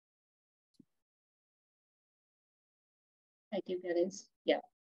Thank you, guys. Yeah.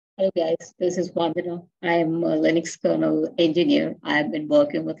 Hello, guys. This is Vandana. I'm a Linux kernel engineer. I've been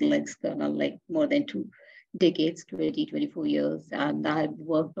working with Linux kernel like more than 2 decades, 24 years, and I've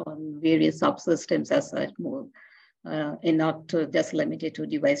worked on various subsystems as such, more and not just limited to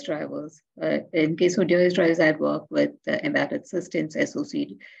device drivers. In case of device drivers, I've worked with embedded systems,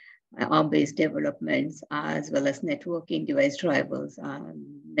 associated ARM-based developments, as well as networking device drivers,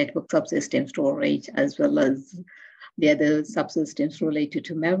 network subsystem storage, as well as the other subsystems related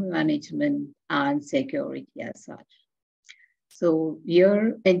to memory management and security as such. So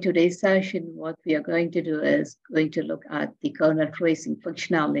here in today's session, what we are going to do is going to look at the kernel tracing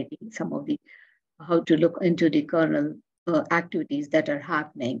functionality, some of the how to look into the kernel activities that are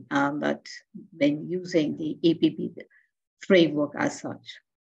happening and that when using the eBPF framework as such.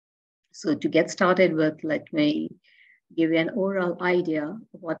 So to get started with, let me give you an overall idea of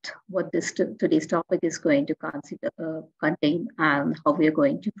what today's topic is going to contain and how we are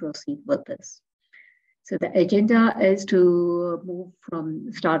going to proceed with this. So the agenda is to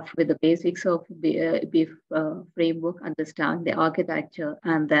start with the basics of the framework, understand the architecture,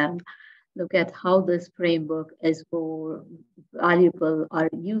 and then look at how this framework is more valuable or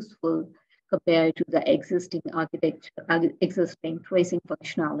useful compared to the existing architecture, existing tracing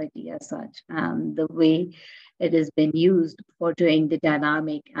functionality as such, and the way it has been used for doing the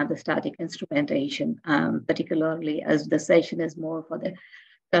dynamic and the static instrumentation, particularly as the session is more for the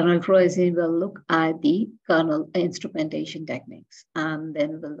kernel tracing, we'll look at the kernel instrumentation techniques, and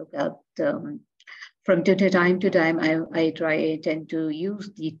then we'll look at from time to time, I tend to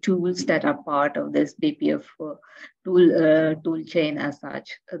use the tools that are part of this BPF tool chain as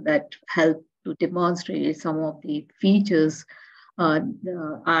such that help to demonstrate some of the features and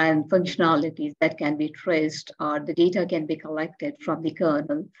functionalities that can be traced or the data can be collected from the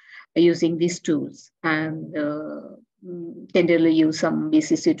kernel using these tools. And generally use some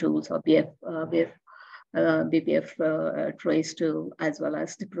BCC tools or BPF trace tool, as well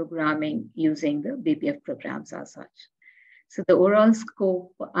as the programming using the BPF programs as such. So the overall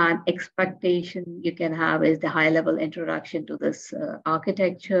scope and expectation you can have is the high-level introduction to this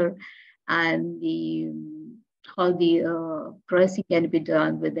architecture and how the tracing can be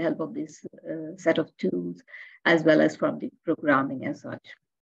done with the help of this set of tools, as well as from the programming as such.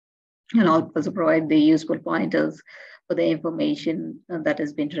 And also provide the useful pointers for the information that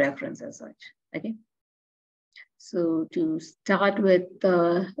has been referenced as such. Okay. So to start with,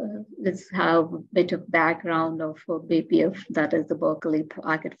 let's have a bit of background of BPF, that is the Berkeley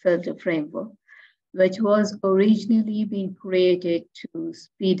Packet Filter Framework, which was originally being created to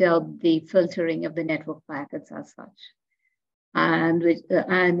speed up the filtering of the network packets as such. And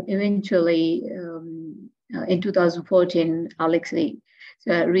eventually, in 2014, Alexei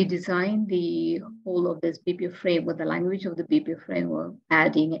redesigned the whole of this BPF framework, the language of the BPF framework,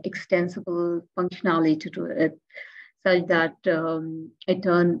 adding extensible functionality to it, such that it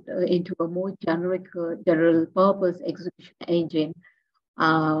turned into a more general purpose execution engine,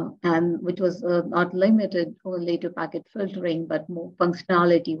 and which was not limited only to packet filtering, but more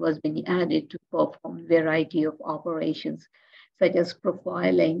functionality was being added to perform a variety of operations, such as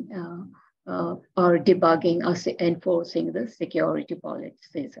profiling, or debugging or enforcing the security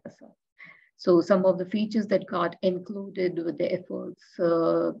policies as well. So some of the features that got included with the efforts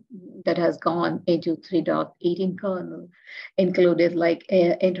that has gone into 3.18 kernel included like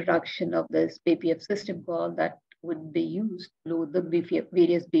introduction of this BPF system call that would be used to load the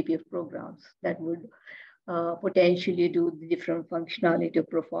various BPF programs that would potentially do the different functionality of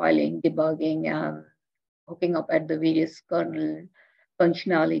profiling, debugging, and hooking up at the various kernel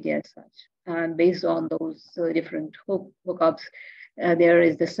functionality as such. And based on those different hookups, there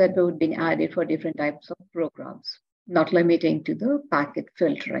is the setload being added for different types of programs, not limiting to the packet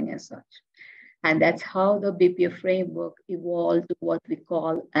filtering as such. And that's how the BPF framework evolved to what we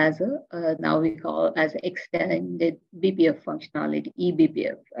call as extended BPF functionality,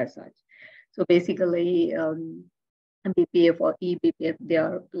 eBPF as such. So basically, BPF or eBPF, they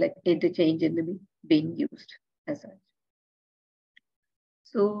are like interchangeably being used as such.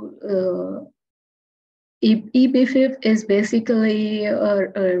 So eBPF is basically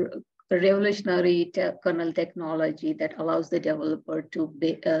a revolutionary kernel technology that allows the developer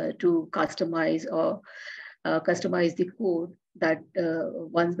to customize or customize the code that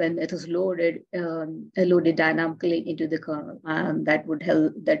once when it is loaded dynamically into the kernel, and that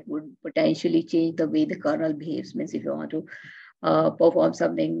would potentially change the way the kernel behaves. Means if you want to perform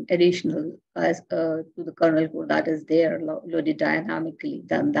something additional as to the kernel code that is there loaded dynamically,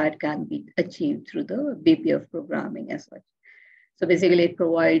 then that can be achieved through the BPF programming as such. So basically, it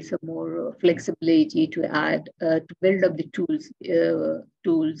provides a more flexibility to add, to build up the tools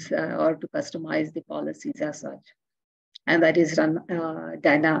or to customize the policies as such. And that is run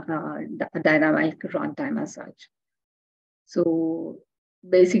dynamic runtime as such. So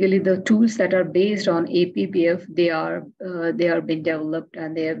basically, the tools that are based on eBPF, they are being developed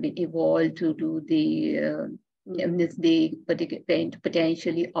and they have been evolved to do the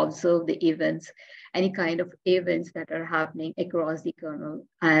potentially observe the events, any kind of events that are happening across the kernel,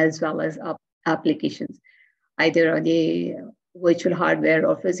 as well as applications, either on the virtual hardware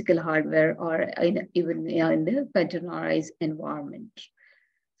or physical hardware, or even in the containerized environment.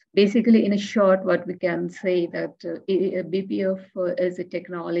 Basically, in a short, what we can say that BPF is a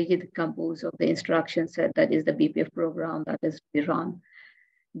technology that composed of the instruction set, that is the BPF program that is to be run.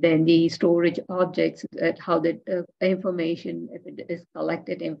 Then the storage objects, that how the information, if it is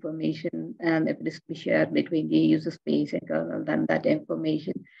collected information, and if it is to be shared between the user space and kernel, then that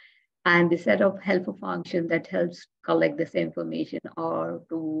information. And the set of helper function that helps collect this information, or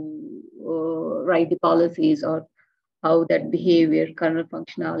to write the policies, or how that behavior, kernel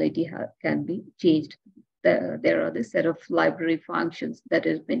functionality can be changed. There are the set of library functions that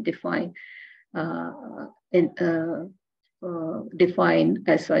has been defined defined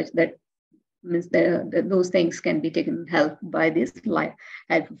as such, that means those things can be taken help by these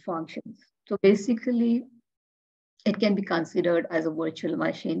helper functions. So basically, it can be considered as a virtual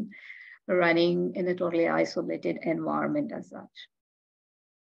machine running in a totally isolated environment as such.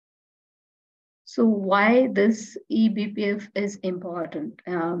 So why this eBPF is important?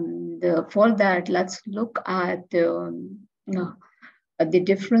 For that, let's look at the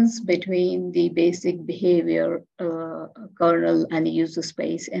difference between the basic behavior kernel and user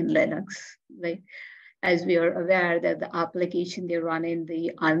space in Linux. Like, as we are aware that the application they run in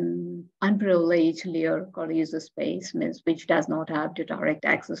the unprivileged layer called user space, means which does not have the direct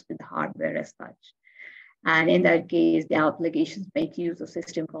access to the hardware as such. And in that case, the applications make use of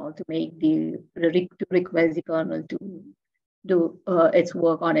system call to make to request the kernel to do its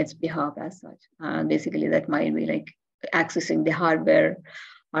work on its behalf as such. And basically, that might be like accessing the hardware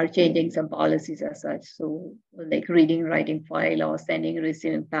or changing some policies as such. So like reading, writing file, or sending,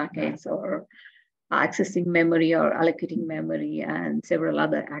 receiving packets, or accessing memory or allocating memory, and several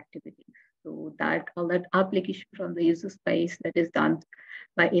other activities. So that all that application from the user space, that is done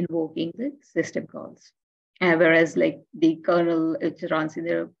by invoking the system calls. Whereas like the kernel, it runs in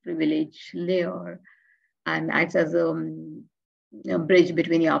the privileged layer and acts as a bridge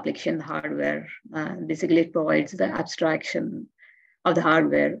between the application and hardware. Basically, it provides the abstraction of the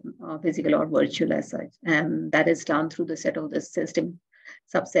hardware, physical or virtual as such. And that is done through the set of the system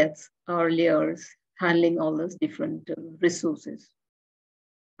subsets or layers, handling all those different resources.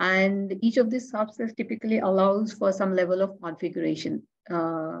 And each of these subsets typically allows for some level of configuration,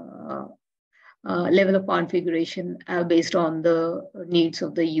 based on the needs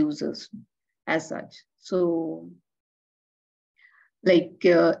of the users as such. So like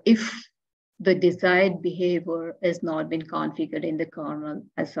if the desired behavior is not been configured in the kernel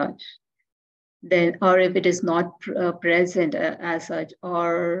as such, then, or if it is not present as such,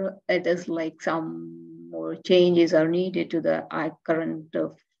 or it is like some more changes are needed to the current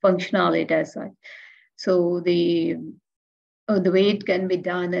functionality as such. So the way it can be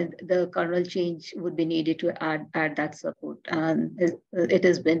done, the kernel change would be needed to add that support. And it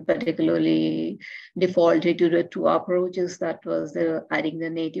has been particularly defaulted to the two approaches. That was adding the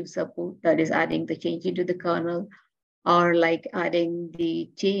native support, that is adding the change into the kernel, or like adding the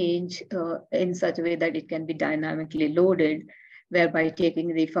change in such a way that it can be dynamically loaded, whereby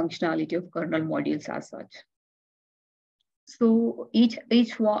taking the functionality of kernel modules as such. So each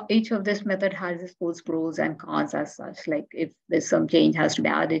of this method has its own pros and cons as such. Like if there's some change has to be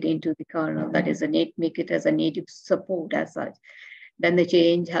added into the kernel, that is make it as a native support as such, then the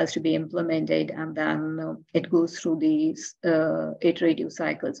change has to be implemented, and then it goes through these iterative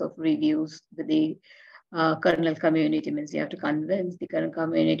cycles of reviews with the kernel community. Means you have to convince the kernel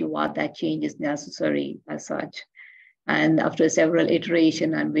community what that change is necessary as such. And after several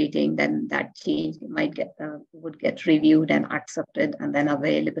iteration and waiting, then that change might would get reviewed and accepted and then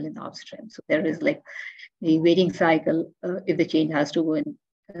available in the upstream. So there is like the waiting cycle if the change has to go in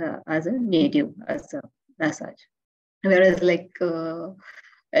as a native as such. Whereas like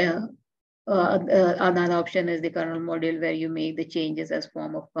another option is the kernel module, where you make the changes as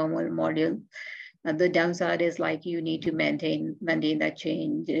form of kernel module. And the downside is like you need to maintain that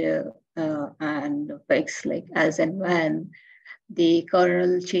change and fix like as and when the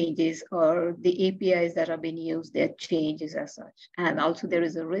kernel changes or the APIs that are being used, their changes as such. And also there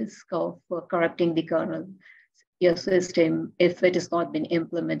is a risk of corrupting the kernel your system if it has not been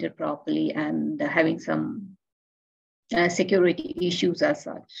implemented properly and having some security issues as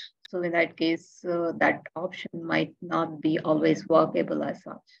such. So in that case, that option might not be always workable as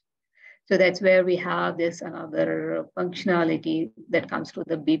such. So that's where we have this another functionality that comes to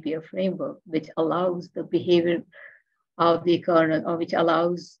the BPF framework, which allows the behavior of the kernel, or which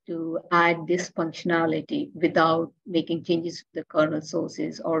allows to add this functionality without making changes to the kernel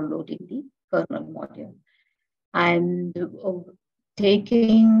sources or loading the kernel module. And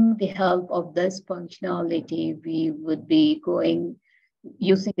taking the help of this functionality, we would be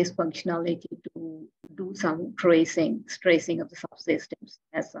using this functionality to do some tracing of the subsystems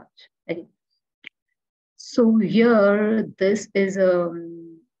as such. Okay. So here, this is a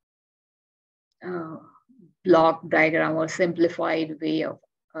block diagram or simplified way of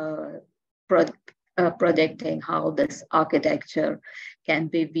projecting how this architecture can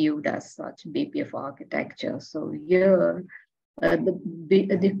be viewed as such BPF architecture. So here, the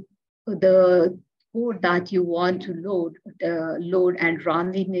code that you want to load and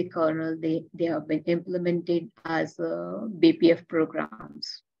run in the kernel, they have been implemented as BPF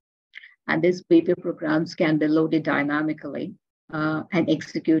programs. And these BPF programs can be loaded dynamically and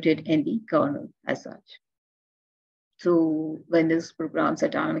executed in the kernel as such. So when these programs are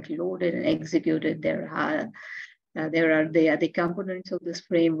dynamically loaded and executed, there are the components of this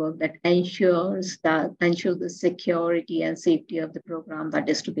framework that ensure the security and safety of the program that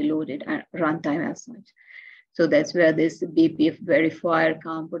is to be loaded at runtime as such. So that's where this BPF verifier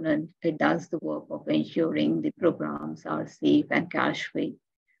component, it does the work of ensuring the programs are safe and cache-free.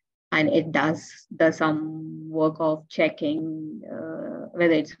 And it does some work of checking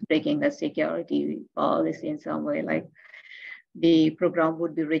whether it's breaking the security policy in some way, like the program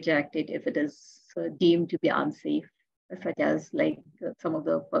would be rejected if it is deemed to be unsafe, such as like some of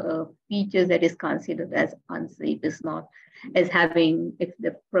the features that is considered as unsafe is not as having, if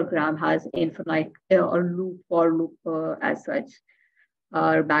the program has infinite or loop as such,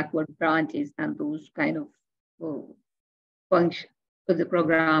 or backward branches, and those kind of function. If the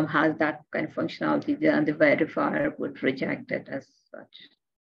program has that kind of functionality, then the verifier would reject it as such.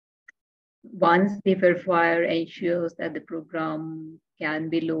 Once the verifier ensures that the program can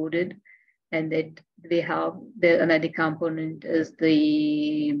be loaded, and that they have another component is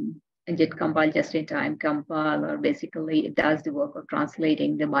the JIT compile just-in-time compiler. Basically, it does the work of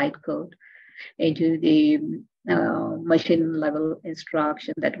translating the bytecode into the machine-level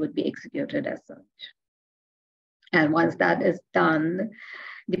instruction that would be executed as such. And once that is done,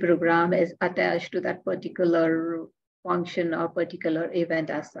 the program is attached to that particular function or particular event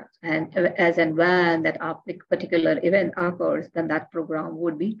as such. And as and when that particular event occurs, then that program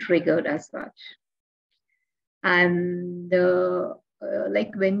would be triggered as such. And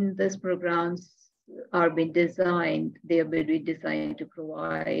like when these programs are being designed, they are being designed to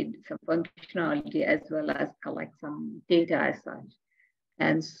provide some functionality as well as collect some data as such.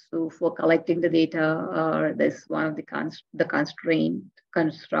 And so for collecting the data, there's one of the constraint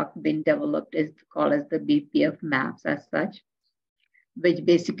construct being developed is called as the BPF maps as such, which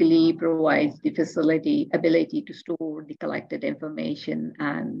basically provides the ability to store the collected information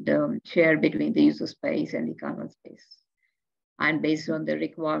and share between the user space and the kernel space. And based on the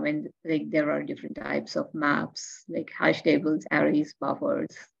requirement, like there are different types of maps, like hash tables, arrays,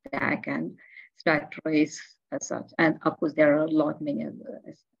 buffers, stack, and stack trace as such. And of course, there are a lot many as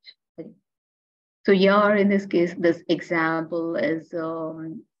such. So here, in this case, this example is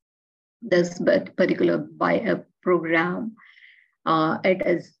this particular program.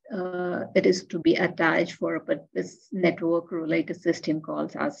 It is to be attached for this network-related system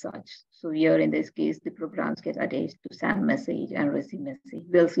calls as such. So here, in this case, the programs get attached to send message and receive message.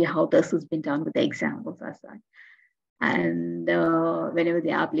 We'll see how this has been done with the examples as such. And whenever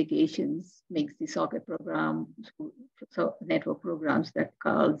the applications makes the socket program, so network programs that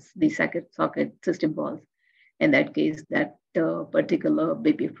calls the socket system calls, in that case, that particular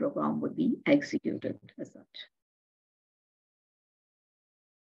BPF program would be executed as such.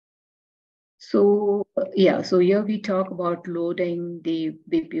 So yeah, so here we talk about loading the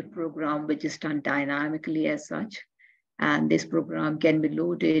BPF program, which is done dynamically as such. And this program can be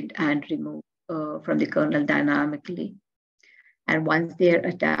loaded and removed from the kernel dynamically. And once they are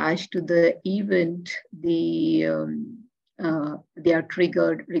attached to the event, they are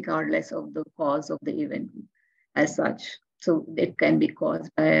triggered regardless of the cause of the event as such. So it can be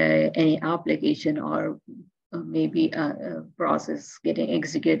caused by any application or maybe a process getting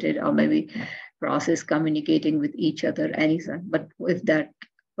executed or maybe process communicating with each other, anything. But if that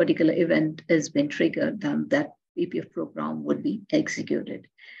particular event has been triggered, then that BPF program would be executed.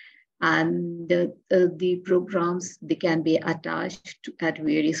 And the programs, they can be attached at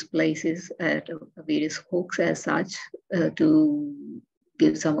various places, at various hooks as such. To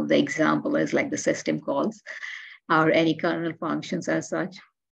give some of the examples, like the system calls or any kernel functions as such.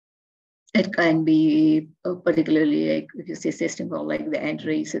 It can be particularly like if you say system call, like the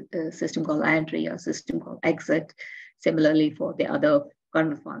entry, system call entry or system call exit. Similarly, for the other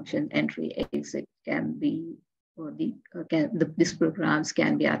kernel function, entry, exit can be, or these programs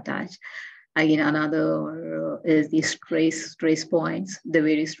can be attached. Again, another is the trace points, the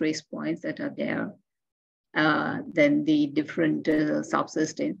various trace points that are there. Then the different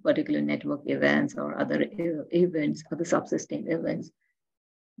subsystems, particular network events or other events, other subsystem events.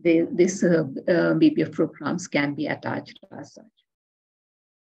 These BPF programs can be attached as such.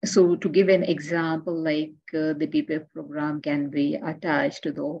 So to give an example, like the BPF program can be attached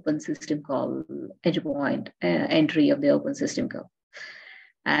to the open system call endpoint entry of the open system call.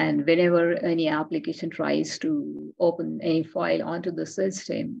 And whenever any application tries to open any file onto the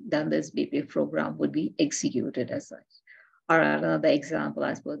system, then this BPF program would be executed as such. Or another example,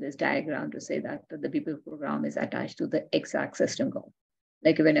 as per this diagram, to say that the BPF program is attached to the exact system call.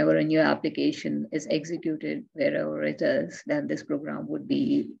 Like whenever a new application is executed, wherever it is, then this program would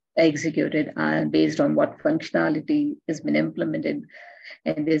be executed, and based on what functionality has been implemented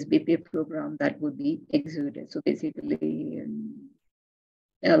in this BPF program, that would be executed. So basically,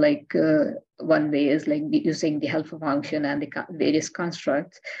 one way is like using the helper function and the various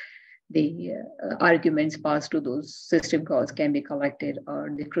constructs. The arguments passed to those system calls can be collected, or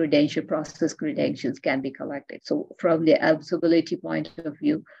the credential process credentials can be collected. So from the observability point of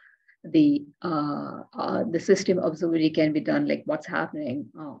view, the system observability can be done, like what's happening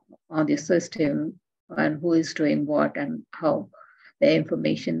on the system and who is doing what and how the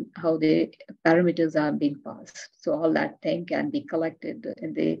information, how the parameters are being passed. So all that thing can be collected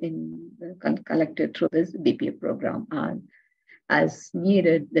collected through this BPF program, and as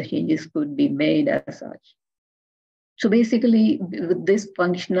needed, the changes could be made as such. So basically, with this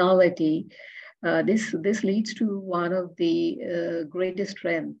functionality, this leads to one of the greatest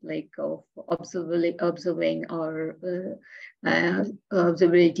strength, like of observing or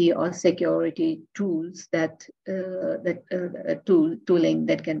observability or security tools tooling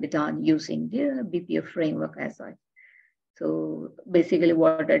that can be done using the BPF framework as such. So basically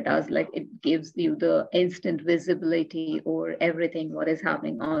what it does, like it gives you the instant visibility over everything what is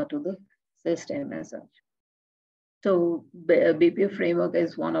happening onto the system as such. So BPF framework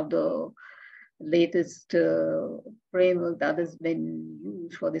is one of the latest framework that has been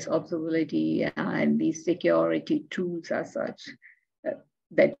used for this observability and the security tools as such,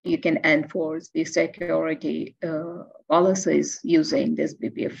 that you can enforce the security policies using this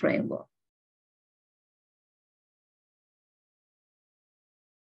BPF framework.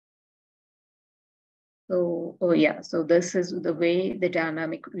 So, so this is the way the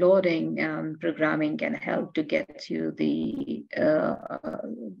dynamic loading and programming can help to get you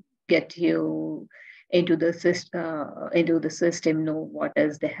into the system, know what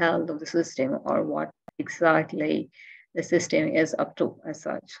is the health of the system or what exactly the system is up to as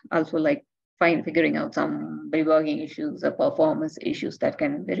such. Also, like figuring out some debugging issues or performance issues that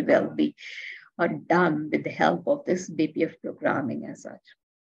can very well be done with the help of this BPF programming as such.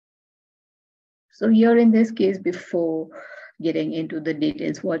 So here in this case, before getting into the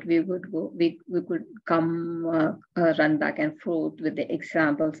details, what we would go, we could come run back and forth with the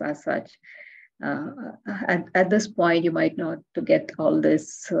examples as such. At this point, you might not to get all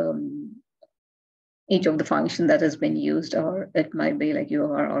this, each of the function that has been used, or it might be like you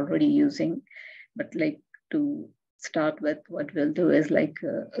are already using, but like to start with, what we'll do is like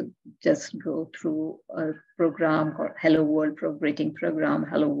just go through a program called Hello World, greeting program,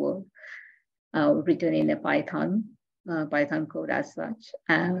 Hello World. Written in a Python code as such,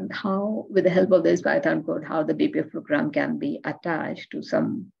 and how, with the help of this Python code, how the BPF program can be attached to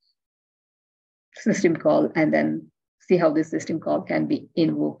some system call, and then see how this system call can be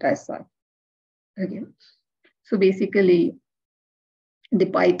invoked as such. Okay, so basically, the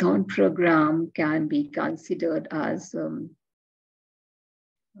Python program can be considered as, let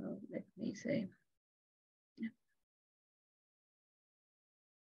me say,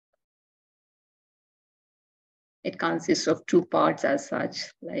 it consists of two parts as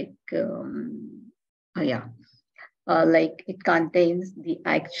such, like, like it contains the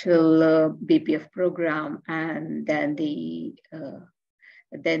actual BPF program, and then the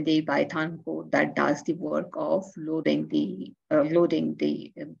Python code that does the work of loading the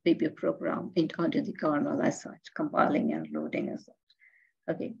BPF program onto the kernel as such, compiling and loading as such.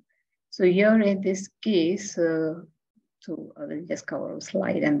 Okay, so here in this case, So I will just cover a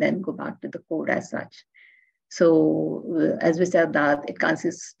slide and then go back to the code as such. So as we said that it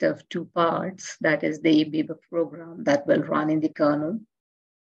consists of two parts, that is the eBPF program that will run in the kernel.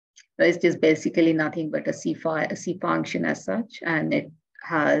 So it's just basically nothing but a C function as such, and it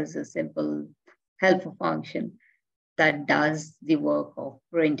has a simple helper function that does the work of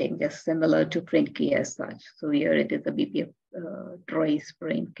printing, just similar to print key as such. So here it is a BPF trace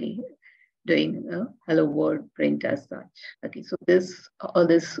print key doing a hello world print as such. Okay, so this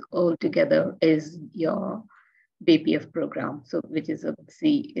all together is your BPF program, so which is a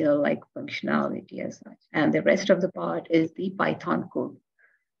C-like functionality as such. And the rest of the part is the Python code.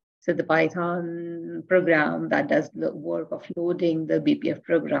 So the Python program that does the work of loading the BPF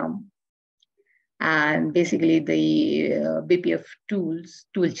program. And basically the BPF tool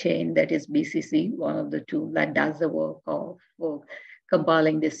chain, that is BCC, one of the tools that does the work of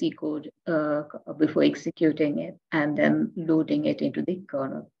compiling the C code before executing it and then loading it into the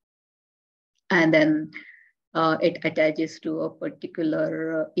kernel. And then it attaches to a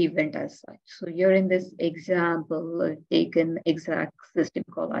particular event as such. So here in this example, take an exact system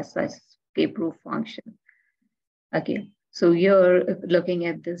call as such, kproof function. Okay, so you're looking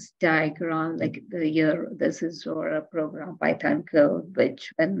at this diagram, like here, this is your program Python code,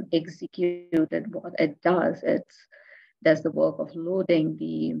 which when executed, what it does the work of loading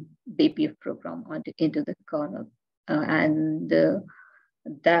the BPF program into the kernel. And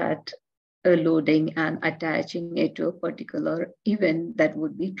that loading and attaching it to a particular event that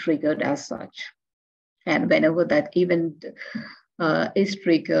would be triggered as such. And whenever that event is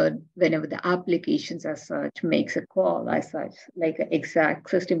triggered, whenever the applications as such makes a call as such, like an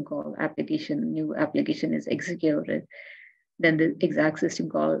exact system call new application is executed, then the exact system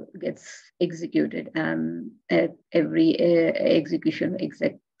call gets executed, and at every execution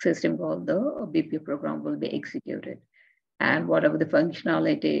exact system call, the BPF program will be executed. And whatever the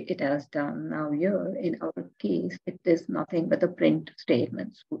functionality it has done now here, in our case, it is nothing but a print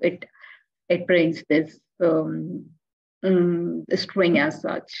statement. So it prints this string as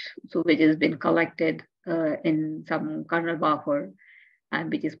such, so which has been collected in some kernel buffer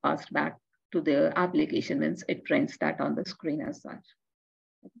and which is passed back to the application, means it prints that on the screen as such.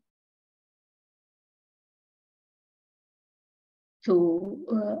 So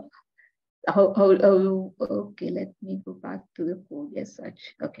okay, let me go back to the code as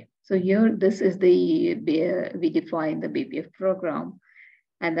such. Okay, so here, this is we define the BPF program,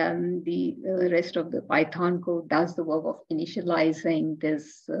 and then the rest of the Python code does the work of initializing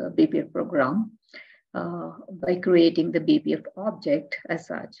this BPF program by creating the BPF object as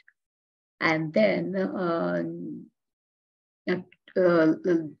such. And then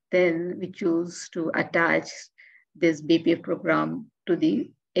we choose to attach this BPF program to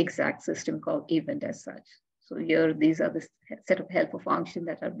the exact system call event as such. So here, these are the set of helper functions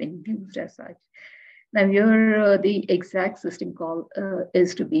that have been used as such. Now here, the exact system call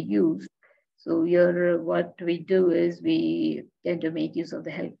is to be used. So here, what we do is we tend to make use of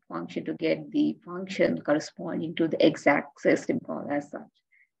the help function to get the function corresponding to the exact system call as such.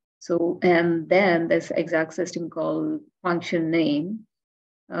 So, and then this exact system call function name,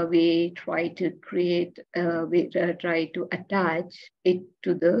 we try to attach it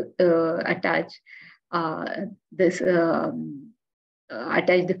to the, attach the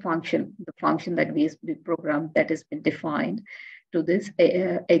function that we programmed that has been defined to this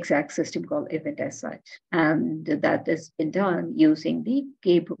exact system call event as such. And that has been done using the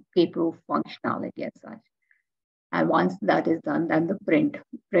kproof functionality as such. And once that is done, then the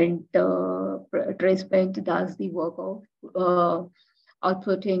trace print does the work of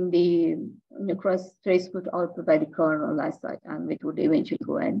outputting the cross traceable output by the kernel as such, and which would eventually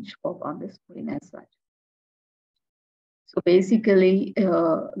go and show up on the screen as such. So basically,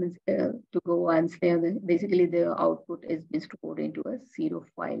 to go and say, basically the output is being stored into a zero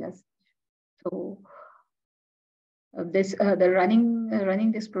file as such. So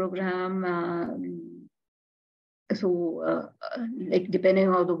running this program. Like depending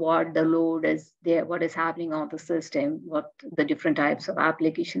on what the load is there, what is happening on the system, what the different types of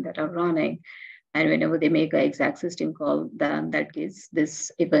application that are running, and whenever they make an exact system call, then that case,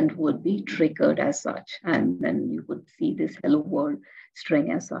 this event would be triggered as such, and then you would see this hello world string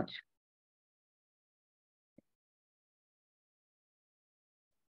as such.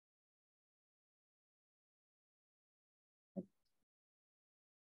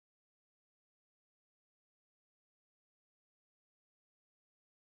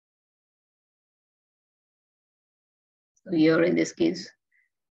 So here in this case,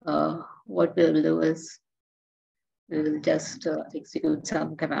 what we'll do is we will just execute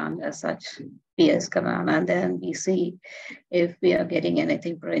some command as such, PS command, and then we see if we are getting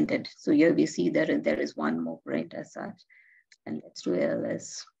anything printed. So here we see that there is one more print as such. And let's do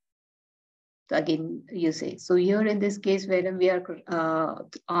ls. So again, you say, so here in this case, when we are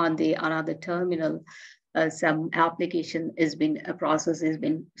on the another terminal, some application is been, a process has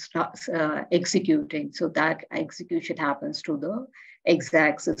been executing. So that execution happens to the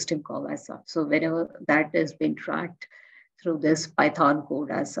exact system call as such. So whenever that has been tracked through this Python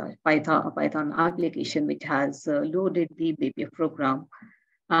code as such, Python application, which has loaded the BPF program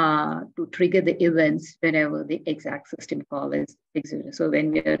to trigger the events whenever the exact system call is executed. So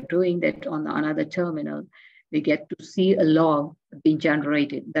when we are doing that on another terminal, we get to see a log being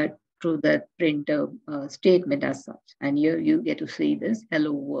generated that through the print statement as such. And here you get to see this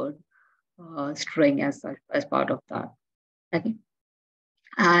hello world string as such, as part of that. Okay.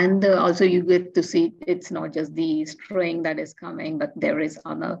 And also you get to see it's not just the string that is coming, but there is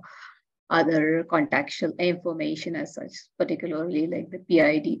other contextual information as such, particularly like the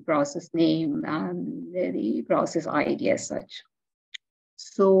PID, process name, and the process ID as such.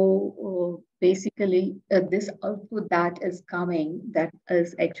 So basically, this output that is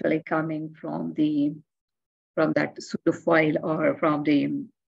actually coming from that pseudo file or from the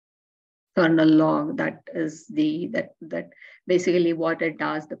kernel log. That is that basically what it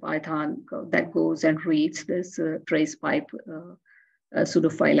does. The Python code that goes and reads this trace pipe pseudo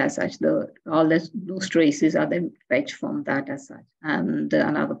file as such. All those traces are then fetched from that as such. And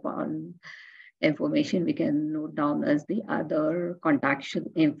another part information we can note down as the other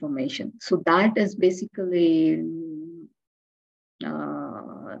contextual information. So that is basically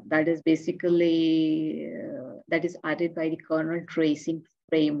that is added by the kernel tracing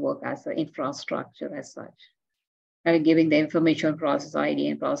framework as an infrastructure as such. Giving the information process ID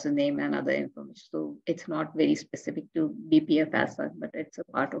and process name and other information. So it's not very specific to BPF as such, but it's a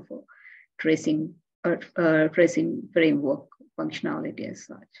part of a tracing framework functionality as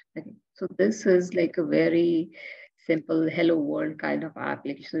such. Okay. So this is like a very simple hello world kind of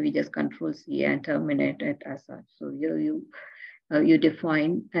application. So we just control C and terminate it as such. So here you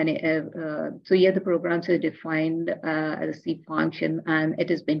define so here the programs are defined as a C function, and it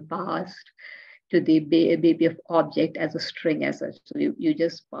has been passed to the BPF object as a string as such. So you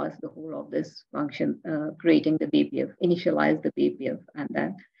just pass the whole of this function, creating the BPF, initialize the BPF, and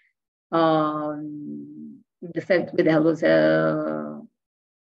then the set with hello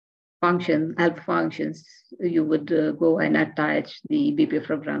function, alpha functions, you would go and attach the BPF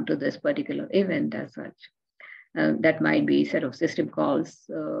program to this particular event as such. That might be a set of system calls,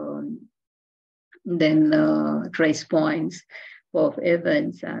 then trace points of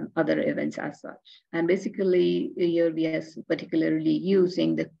events and other events as such. And basically here we are particularly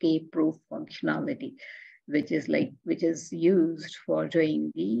using the k-proof functionality, which is used for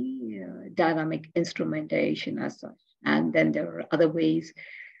doing the dynamic instrumentation as such. And then there are other ways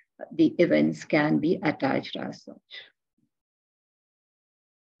the events can be attached as such.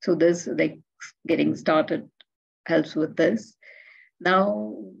 So this, like, getting started helps with this.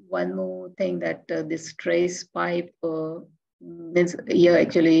 Now, one more thing that this trace pipe means here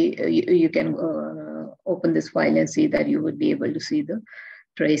actually you can open this file and see that you would be able to see the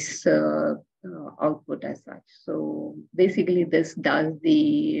trace output as such. So basically this does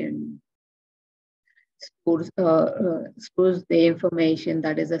the stores the information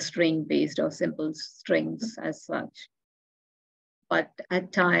that is a string based or simple strings as such. But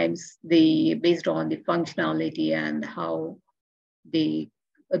at times, based on the functionality and how the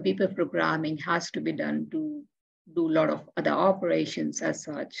BPF programming has to be done to do a lot of other operations as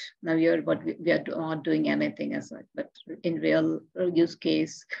such. Now here, we are not doing anything as such, but in real use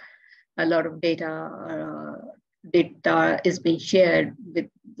case, a lot of data is being shared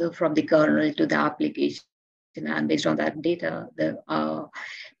from the kernel to the application, and based on that data, the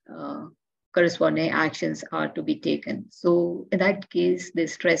corresponding actions are to be taken. So in that case,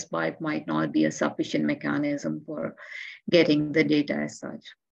 this trace pipe might not be a sufficient mechanism for getting the data as such.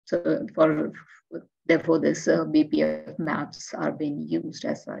 So therefore, this BPF maps are being used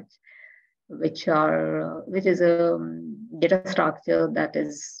as such, which is a data structure that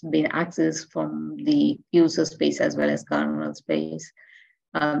is being accessed from the user space as well as kernel space,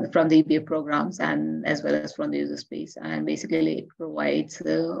 from the eBPF programs and as well as from the user space. And basically it provides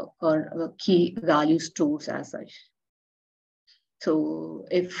key value stores as such. So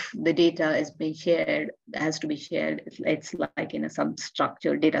if the data is being shared, has to be shared, it's like in some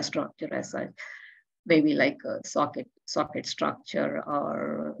structure, data structure as such, maybe like a socket structure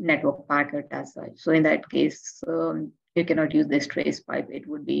or network packet as such. So in that case, you cannot use this trace pipe. It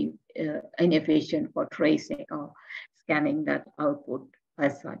would be inefficient for tracing or scanning that output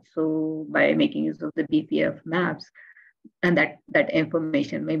as such. So by making use of the BPF maps, and that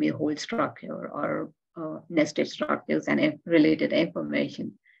information, maybe whole structure or nested structures and related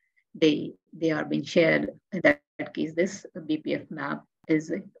information, they are being shared. In that case, this BPF map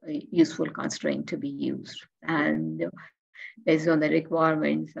is a useful constraint to be used. And based on the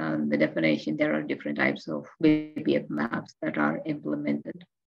requirements and the definition, there are different types of BPF maps that are implemented.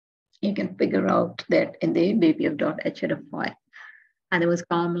 You can figure out that in the bpf.href file. And the most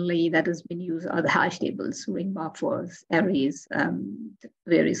commonly that has been used are the hash tables, ring buffers, arrays,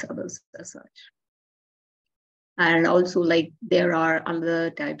 various others as such. And also, like, there are other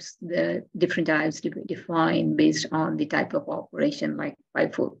types, the different types defined based on the type of operation, like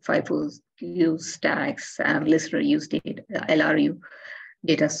FIFO use stacks and listener use data, LRU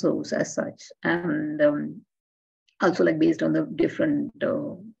data source as such. And also, like, based on the different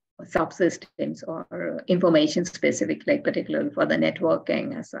subsystems or information specific, like particularly for the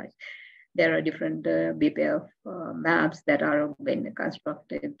networking as such. There are different BPF maps that are being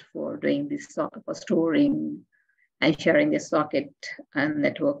constructed for doing this, for storing and sharing the socket and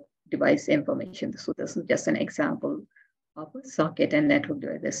network device information. So this is just an example of a socket and network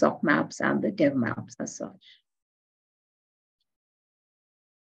device, the SOC maps and the dev maps as such.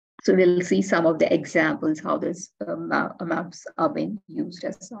 So we'll see some of the examples how these maps are being used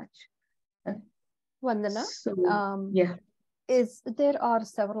as such. Vandana, so, yeah. There are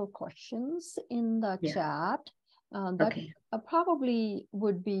several questions in the chat that probably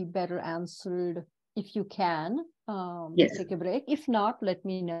would be better answered if you can take a break. If not, let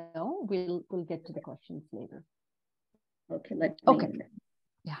me know. We'll get to the questions later. Okay.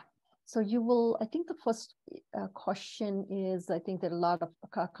 Yeah. So you will, I think the first question is, I think there are a lot of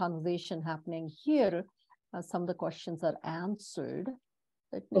conversation happening here. Some of the questions are answered.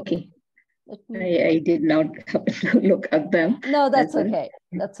 I did not look at them. No, that's okay.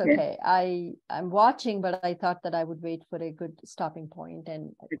 That's okay. I'm watching, but I thought that I would wait for a good stopping point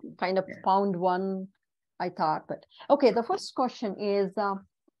and kind of found one, I thought. But okay, the first question is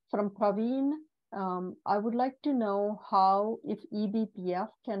from Praveen. I would like to know how, if eBPF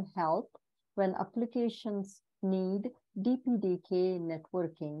can help when applications need DPDK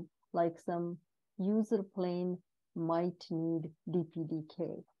networking, like some user plane might need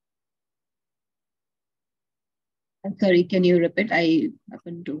DPDK. I'm sorry, can you repeat? I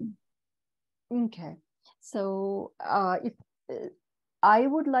happen to. Okay, so if I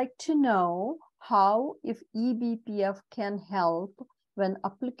would like to know how, if eBPF can help when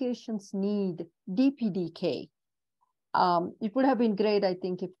applications need DPDK. It would have been great, I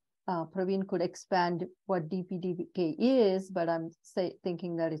think, if Praveen could expand what DPDK is, but I'm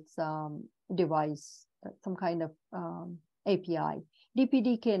thinking that it's device, some kind of API.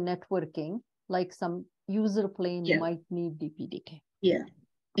 DPDK networking, like some user plane might need DPDK. Yeah,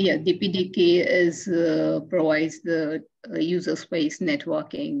 DPDK is provides the user space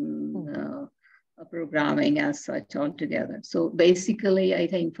networking programming as such altogether. So basically, I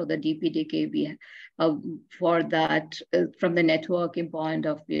think for the DPDK, we for that, from the networking point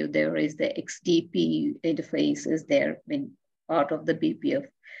of view, there is the XDP interface is there in part of the BPF,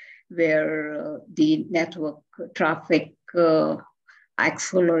 where the network traffic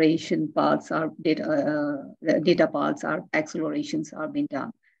acceleration parts are data parts are accelerations are being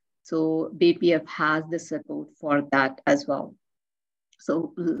done. So BPF has the support for that as well.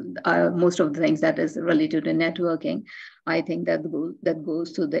 So most of the things that is related to networking, I think that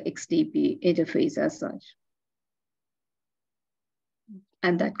goes to the XDP interface as such.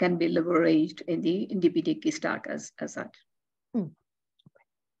 And that can be leveraged in the DPDK stack as such.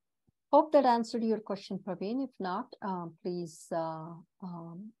 Hope that answered your question, Praveen. If not, please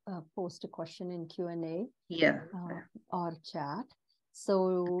post a question in Q&A or chat.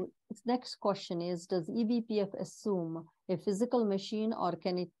 So its next question is, does eBPF assume a physical machine, or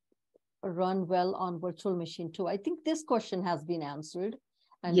can it run well on virtual machine too? I think this question has been answered,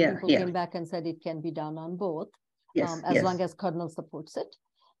 and people came back and said it can be done on both, as long as kernel supports it.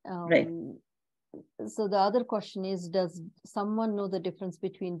 So the other question is, does someone know the difference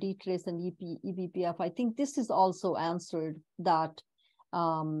between dtrace and eBPF? I think this is also answered, that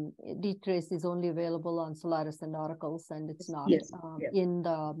dtrace is only available on Solaris and Oracles, and it's not in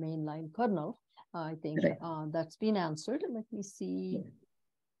the mainline kernel. I think that's been answered. Let me see.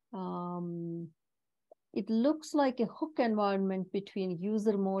 It looks like a hook environment between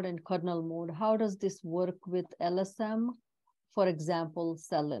user mode and kernel mode. How does this work with LSM? For example,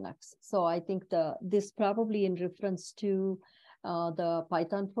 Cell Linux. So I think this probably in reference to the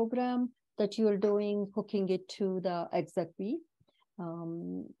Python program that you're doing, hooking it to the exec-v?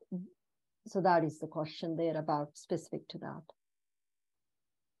 So that is the question there about specific to that.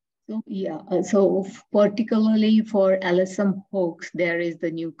 So yeah, so particularly for LSM hooks, there is the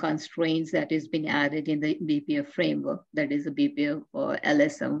new constraints that has been added in the BPF framework, that is a BPF or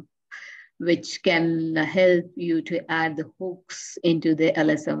LSM, which can help you to add the hooks into the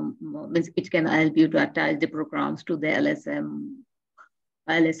LSM, which can help you to attach the programs to the LSM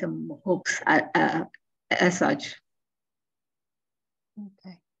hooks as such.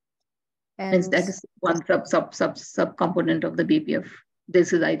 Okay. And that is one sub component of the BPF.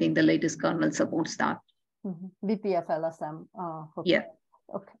 This is, I think, the latest kernel supports that. BPF LSM hook. Yeah.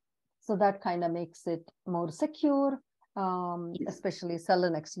 Okay. So that kind of makes it more secure, yes. Especially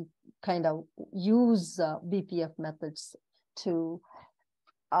Linux kind of use BPF methods to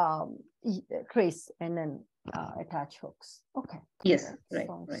trace and then attach hooks. Okay. Yes, right.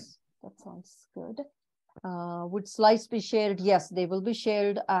 Right. That sounds good. Would slides be shared? Yes, they will be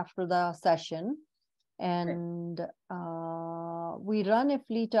shared after the session. And we run a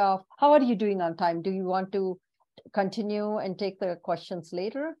fleet of, how are you doing on time? Do you want to continue and take the questions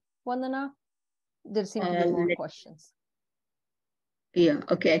later, Vandana? There seem to be more questions. Yeah,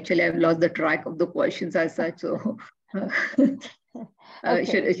 okay, actually I've lost the track of the questions as such, so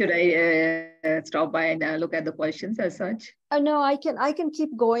okay. Should I stop by and look at the questions as such? No, I can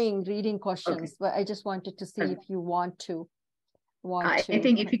keep going reading questions, okay. But I just wanted to see if you want to. I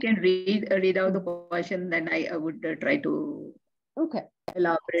think if you can read out the question, then I would try to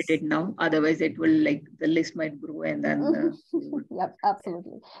elaborate it now. Otherwise, it will the list might grow and then. Yep,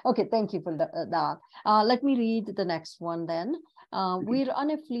 absolutely. Okay, thank you for that. Let me read the next one then. We run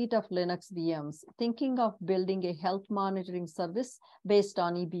a fleet of Linux VMs, thinking of building a health monitoring service based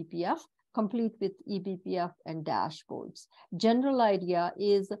on eBPF, complete with eBPF and dashboards. General idea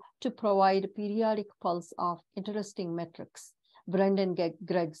is to provide periodic pulse of interesting metrics. Brendan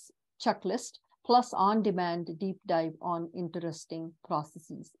Gregg's checklist, plus on-demand deep dive on interesting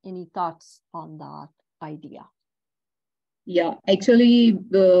processes. Any thoughts on that idea? Yeah, actually,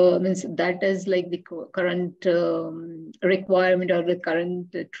 that is like the current requirement or the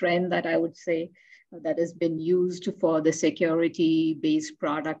current trend that I would say that has been used for the security-based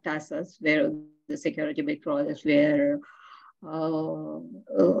product assets, where the security-based products where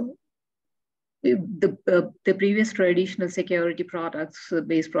the previous traditional security products,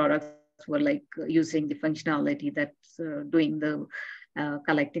 based products were using the functionality that's doing the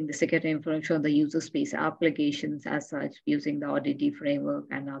collecting the security information on the user space applications as such, using the ODD framework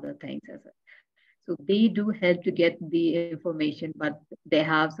and other things as such. So they do help to get the information, but they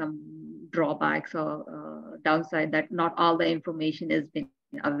have some drawbacks or downside that not all the information has been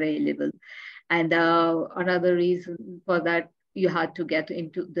available. And another reason for that, you had to get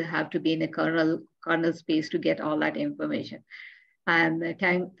into, they have to be in a kernel space to get all that information. And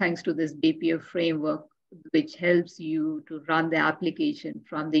thanks to this BPF framework, which helps you to run the application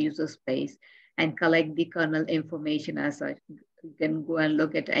from the user space and collect the kernel information as such. You can go and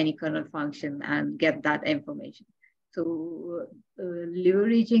look at any kernel function and get that information. So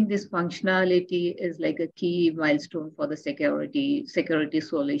leveraging this functionality is like a key milestone for the security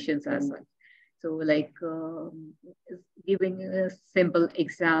solutions as such. So giving a simple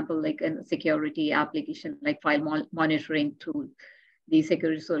example, like a security application, like file monitoring tool, the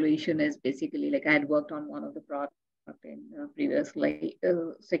security solution is basically I had worked on one of the products in previous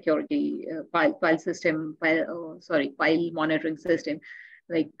security file monitoring system.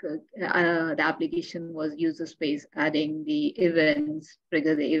 The application was user space, adding the events,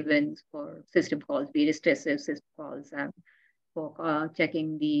 trigger the events for system calls, various system calls, and for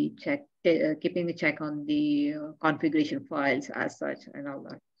keeping the check on the configuration files as such and all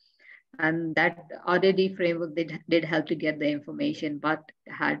that. And that ODD framework did help to get the information, but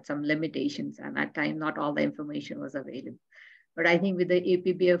had some limitations. And at time, not all the information was available. But I think with the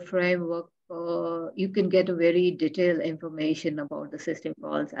eBPF framework, you can get a very detailed information about the system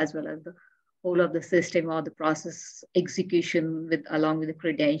calls as well as the whole of the system or the process execution along with the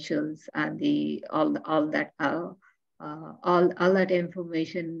credentials and all that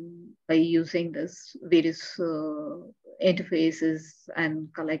information by using this various interfaces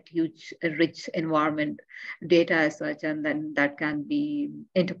and collect huge rich environment data as such, and then that can be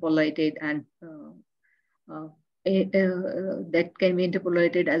interpolated and that can be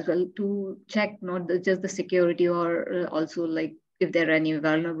interpolated as well to check not just the security or also if there are any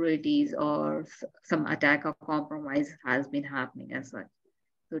vulnerabilities or some attack or compromise has been happening as such.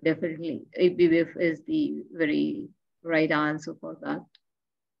 So definitely eBPF is the very right answer for that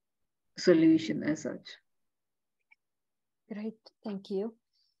solution as such. Great, thank you.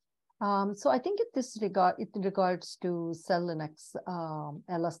 So I think it regards to Cell Linux,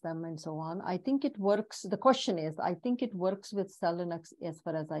 LSM, and so on. I think it works. The question is, I think it works with Cell Linux as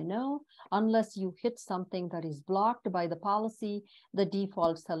far as I know, unless you hit something that is blocked by the policy, the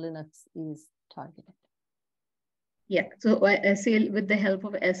default Cell Linux is targeted. Yeah, so with the help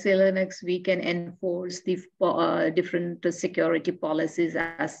of SLNX, we can enforce the different security policies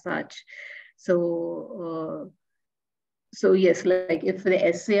as such. So yes, like if the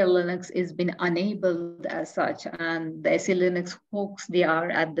SCL Linux is been enabled as such, and the SCL Linux folks, they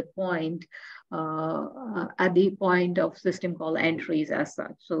are at the point of system call entries as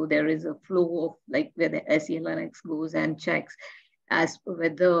such. So there is a flow of like where the SCL Linux goes and checks as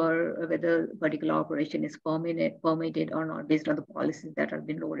whether particular operation is permitted or not based on the policies that have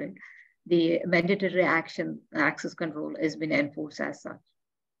been loaded. The mandatory access control has been enforced as such.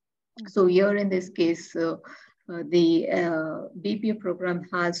 So here in this case, the BPF program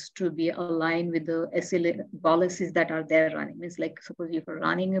has to be aligned with the SLA policies that are there running. It's like, suppose if you're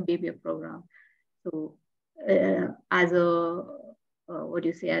running a BPF program, so as a, what do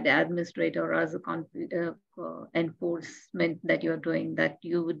you say, an administrator or as a enforcement that you're doing, that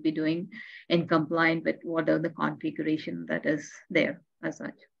you would be doing in compliant with what are the configuration that is there as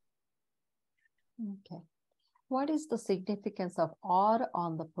such. Okay. What is the significance of R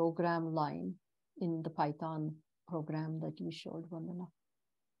on the program line in the Python program that you showed, Vandana?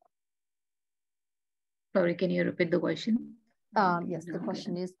 Sorry, can you repeat the question? Yes, the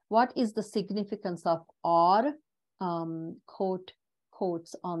question is, what is the significance of R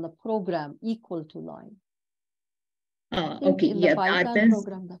quotes on the program equal to line? Okay, in yeah, the Python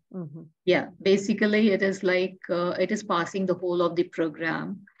program. Yeah, basically it is like, it is passing the whole of the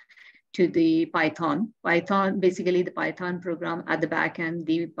program to the Python. Basically the Python program at the back end,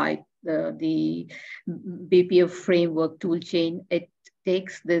 the BPF framework toolchain, it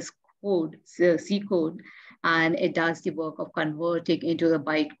takes this code, C code, and it does the work of converting into the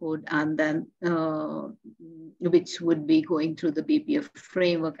bytecode, and then which would be going through the BPF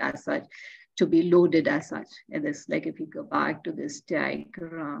framework as such to be loaded as such. And this, like if you go back to this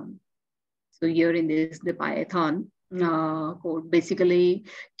diagram, so here in this, the Python code, basically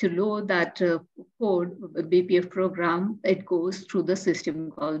to load that code, BPF program, it goes through the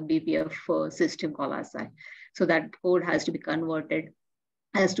system called BPF system call as such. So that code has to be converted,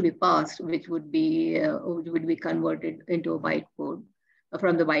 has to be passed, which would be converted into a bytecode,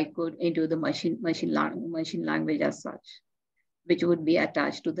 from the bytecode into the machine language as such, which would be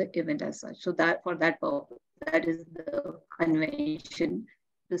attached to the event as such. So that for that purpose, that is the convention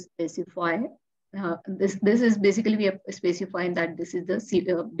to specify. This is basically we are specifying that this is the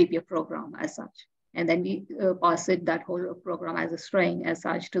BPF program as such, and then we pass it that whole program as a string as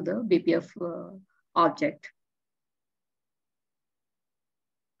such to the BPF object.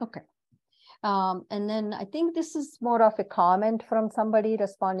 Okay. And then I think this is more of a comment from somebody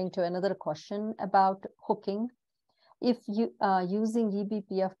responding to another question about hooking. If you are using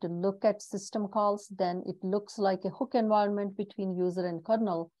eBPF to look at system calls, then it looks like a hook environment between user and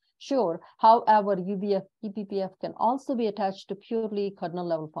kernel. Sure. However, eBPF can also be attached to purely kernel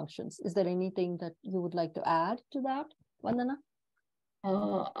level functions. Is there anything that you would like to add to that, Vandana?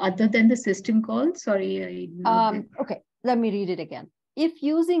 Other than the system call, sorry. Okay, let me read it again. If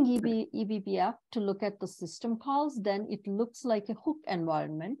using eBPF to look at the system calls, then it looks like a hook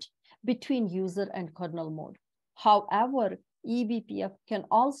environment between user and kernel mode. However, eBPF can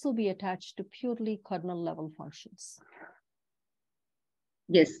also be attached to purely kernel level functions.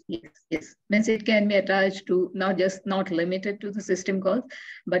 Yes. Means it can be attached to not limited to the system calls,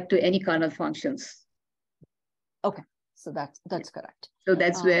 but to any kernel functions. Okay, so that's correct. So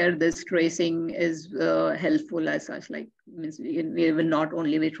that's where this tracing is helpful as such. Like means we will not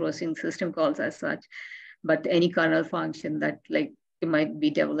only be tracing system calls as such, but any kernel function that like you might be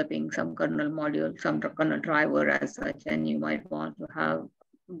developing some kernel module, some kernel driver as such, and you might want to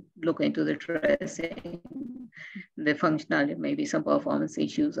look into the tracing, the functionality, maybe some performance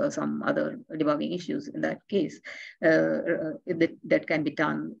issues or some other debugging issues. In that case, that can be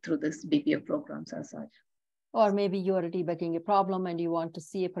done through this BPF programs as such. Or maybe you are debugging a problem and you want to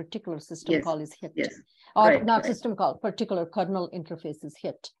see a particular system call is hit. Yes. Or not system call, particular kernel interface is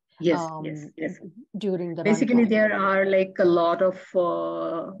hit. Yes. During the basically runtime. There are like a lot of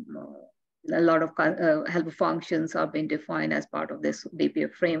help functions have been defined as part of this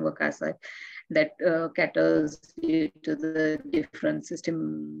BPF framework as such, that caters to the different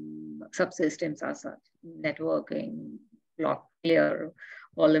system subsystems as such, networking, block layer,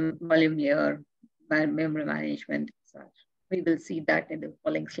 volume layer, memory management as such. We will see that in the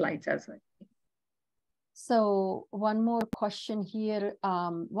following slides as well. So one more question here.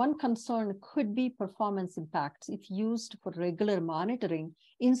 One concern could be performance impacts if used for regular monitoring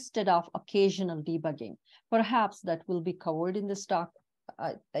instead of occasional debugging. Perhaps that will be covered in this talk.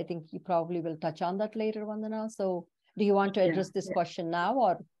 I think you probably will touch on that later, Vandana. So do you want to address this question now,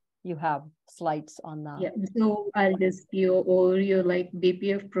 or you have slides on that? Yeah, so I'll just or your like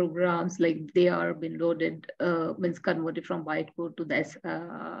BPF programs, like they are been loaded, means converted from bytecode to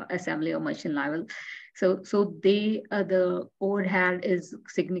the assembly or machine level. So they the overhead is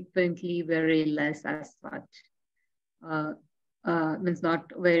significantly very less as such. Uh, means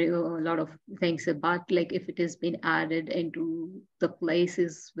not very a lot of things, but like if it has been added into the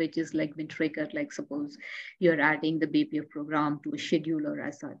places which is like been triggered, like suppose you're adding the BPF program to a scheduler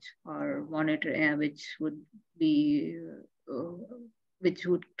as such, or monitor which would be which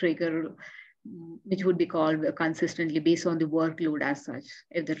would trigger, which would be called consistently based on the workload as such.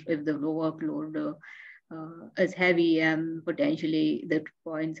 If the workload is heavy and potentially the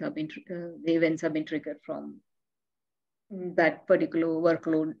points have been the events have been triggered from that particular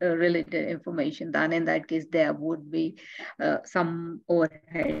workload related information, then in that case there would be some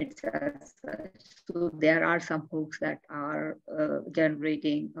overheads as such. So there are some hooks that are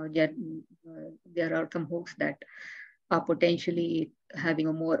generating, there are some hooks that are potentially having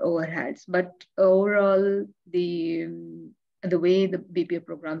a more overheads. But overall, the way the BPF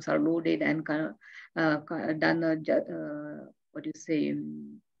programs are loaded and done, what you say,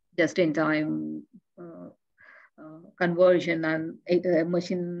 just in time conversion and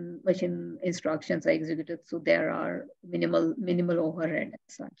machine instructions are executed. So there are minimal overhead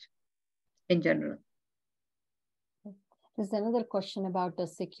as such in general. There's another question about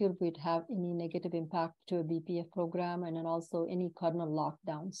does secure boot have any negative impact to a BPF program, and then also any kernel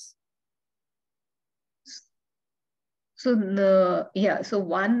lockdowns? So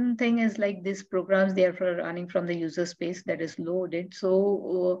one thing is like these programs, they are running from the user space that is loaded.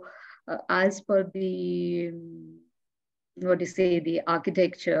 So as per the what do you say, the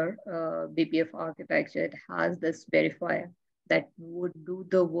architecture, BPF architecture, it has this verifier that would do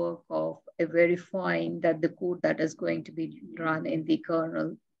the work of verifying that the code that is going to be run in the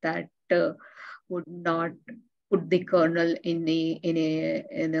kernel, that would not put the kernel in a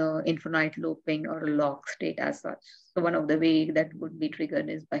infinite looping or a lock state as such. So one of the way that would be triggered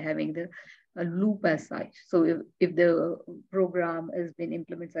is by having a loop as such. So if the program has been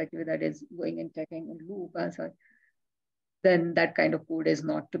implemented such a way that is going and checking a loop as such, then that kind of code is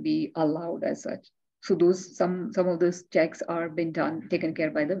not to be allowed as such. So those some of those checks are being taken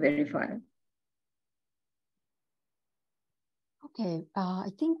care by the verifier. Okay, I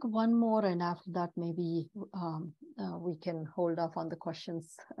think one more, and after that, maybe we can hold off on the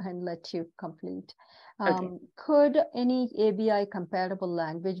questions and let you complete. Okay. Could any ABI compatible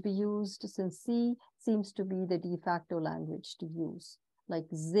language be used, since C seems to be the de facto language to use, like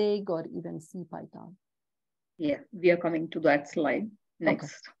Zig or even CPython? Yeah, we are coming to that slide next.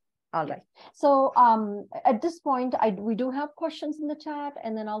 Okay. All right. So at this point, we do have questions in the chat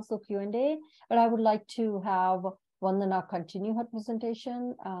and then also Q&A, but I would like to have Vandana continue her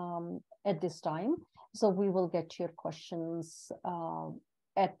presentation at this time. So we will get your questions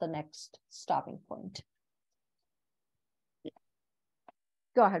at the next stopping point. Yeah.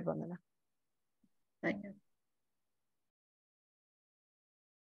 Go ahead, Vandana. Thank you.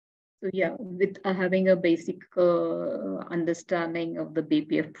 So yeah, with having a basic understanding of the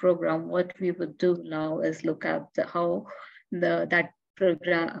BPF program, what we would do now is look at how that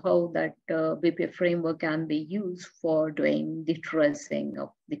BPF framework can be used for doing the tracing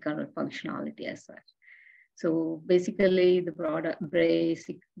of the kernel functionality as such. So basically, the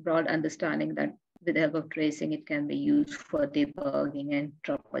broad understanding that with the help of tracing, it can be used for debugging and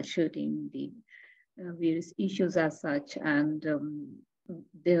troubleshooting the various issues as such. And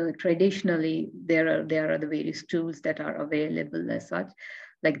traditionally, there are the various tools that are available as such,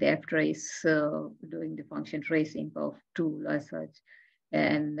 like the ftrace doing the function tracing of tool as such,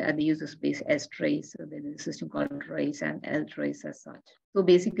 and at the user space strace, so there's a system called trace and ltrace as such. So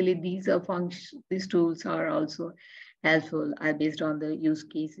basically, these tools are also helpful based on the use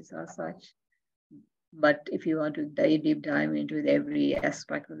cases as such. But if you want to deep dive into every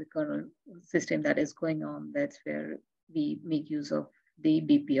aspect of the kernel system that is going on, that's where we make use of the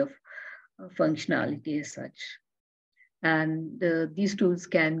BPF functionality as such. And these tools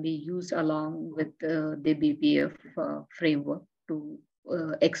can be used along with the BPF framework to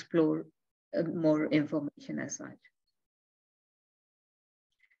explore more information as such.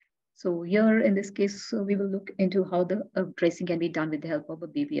 So here in this case, we will look into how the tracing can be done with the help of a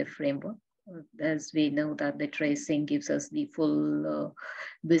BPF framework. as we know that the tracing gives us the full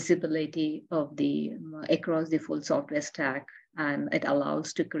visibility of the across the full software stack, and it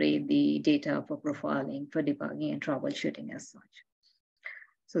allows to create the data for profiling, for debugging and troubleshooting as such.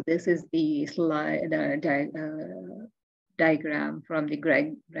 So this is the slide diagram from the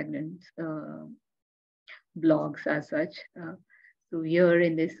Pregnant blogs as such. So here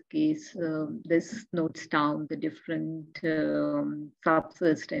in this case, this notes down the different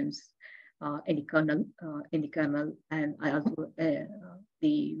subsystems in the kernel, and also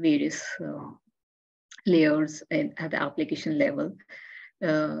the various layers at the application level,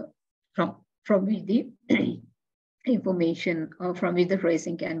 from which the information from which the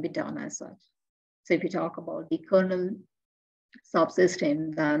tracing can be done as such. So if you talk about the kernel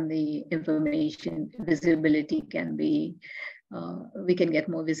subsystem, then the information visibility can be, we can get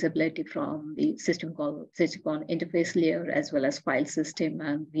more visibility from the system call interface layer, as well as file system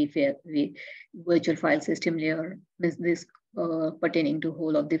and virtual file system layer. This pertaining to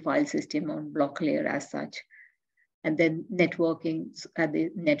whole of the file system on block layer as such. And then networking at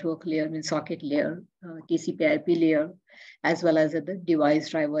the network layer and socket layer, TCP/IP layer, as well as at the device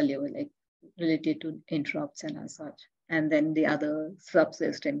driver level, like related to interrupts and as such. And then the other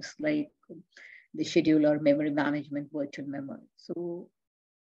subsystems like the scheduler, memory management, virtual memory. So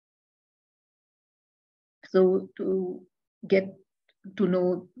to get to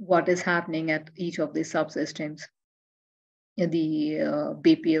know what is happening at each of these subsystems, the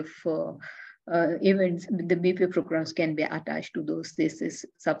BPF events, the BPF programs can be attached to those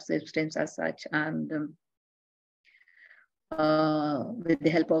subsystems as such, and with the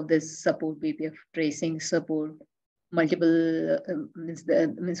help of this support, BPF tracing support multiple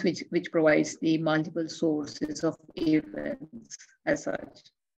which provides the multiple sources of events as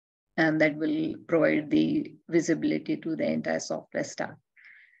such, and that will provide the visibility to the entire software stack.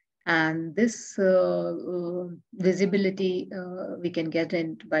 And this visibility we can get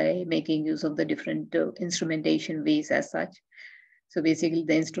in by making use of the different instrumentation ways as such. So basically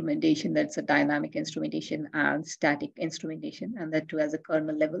the instrumentation, that's a dynamic instrumentation and static instrumentation, and that too as a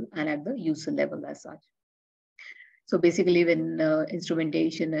kernel level and at the user level as such. So basically when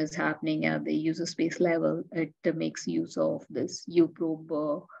instrumentation is happening at the user space level, it makes use of this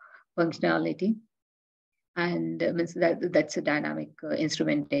uprobe functionality. And that's a dynamic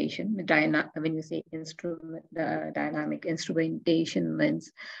instrumentation. When you say dynamic instrumentation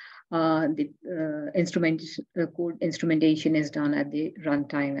means the code instrumentation is done at the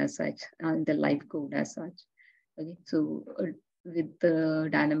runtime as such, and the live code as such. Okay, so with the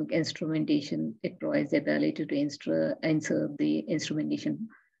dynamic instrumentation, it provides the ability to insert the instrumentation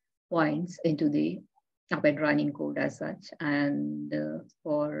points into the up and running code as such. And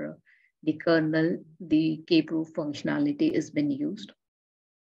for the kernel, the kproof functionality has been used.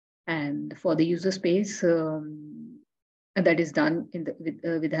 And for the user space, that is done with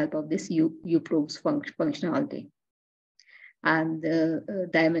the help of this uprobes functionality. And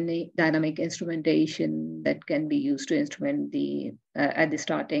dynamic instrumentation that can be used to instrument the at the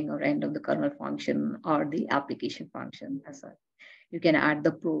starting or end of the kernel function or the application function as such. You can add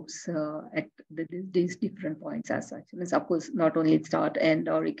the probes at these different points as such. I mean, of course, not only start, end,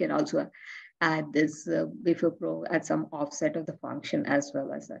 or you can also add this before probe at some offset of the function as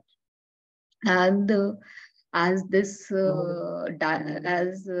well as such. And as this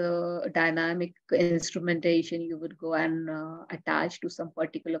dynamic instrumentation, you would go and attach to some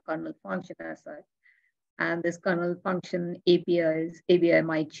particular kernel function as such. And this kernel function API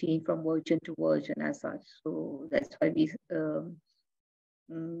might change from version to version as such. So that's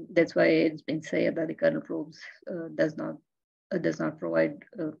why it's been said that the kernel probes does not provide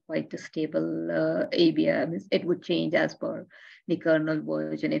quite a stable API. I mean, it would change as per the kernel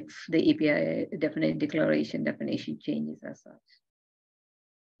version if the API definition changes as such.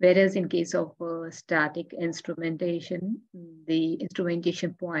 Whereas in case of static instrumentation, the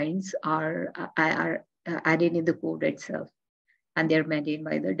instrumentation points are added in the code itself, and they're maintained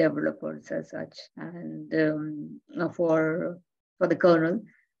by the developers as such. And for the kernel,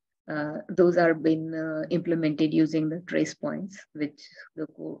 those are been implemented using the trace points, which the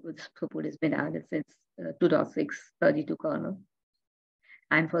code has been added since 2.6.32 kernel.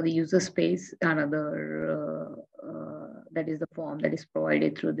 And for the user space, another that is the form that is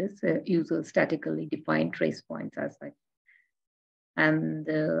provided through this user statically defined trace points as such. And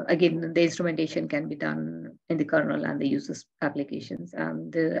again, the instrumentation can be done in the kernel and the user's applications.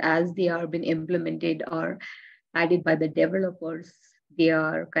 And as they are been implemented or added by the developers, they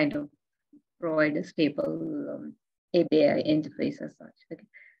are kind of provide a stable API interface as such. Okay.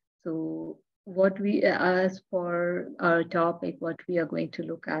 So what we, as for our topic, what we are going to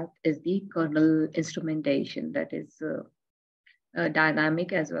look at is the kernel instrumentation, that is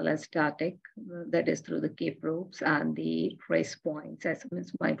dynamic as well as static, that is through the K-probes and the trace points. As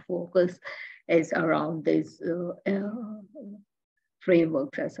my focus is around this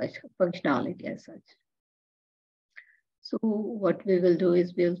frameworks as such, functionality as such. So what we will do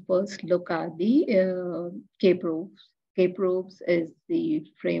is we'll first look at the K-probes. K-probes is the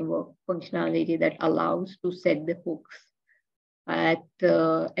framework functionality that allows to set the hooks at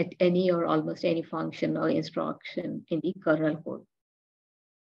any or almost any function or instruction in the kernel code.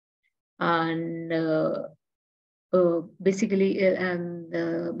 And basically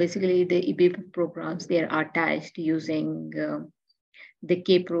the eBPF programs, they are attached using the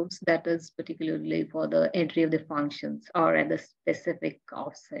K-probes, that is particularly for the entry of the functions or at the specific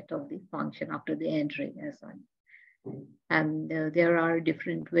offset of the function after the entry as well. And there are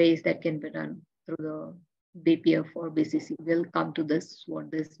different ways that can be done through the BPF or BCC. We'll come to this, what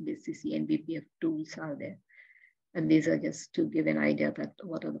this BCC and BPF tools are there. And these are just to give an idea that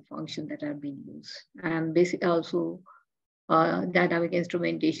what are the functions that are being used. And basically also dynamic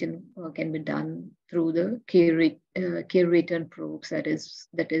instrumentation can be done through the K return probes that is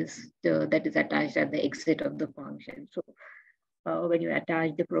attached at the exit of the function. So when you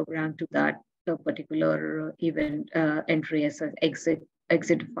attach the program to that particular event entry as an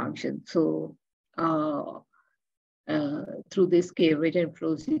exit function, so through this K return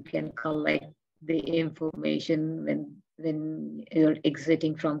probes you can collect the information when you're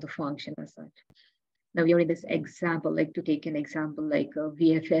exiting from the function as such. Now we are in this example, like to take an example like a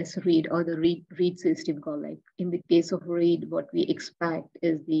VFS read or the read system call. Like in the case of read, what we expect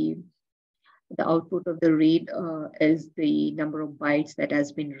is the output of the read is the number of bytes that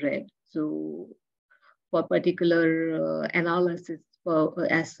has been read. So for particular analysis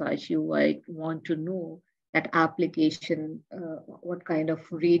as such, you might want to know that application, what kind of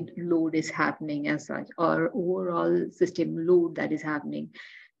read load is happening as such, or overall system load that is happening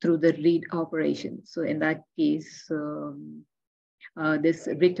through the read operation. So in that case, this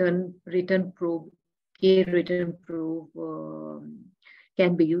return probe, K return probe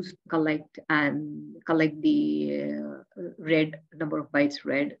can be used to collect the read number of bytes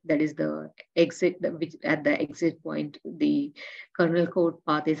read. That is the exit, which at the exit point, the kernel code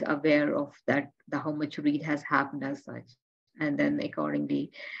path is aware of that, how much read has happened as such. And then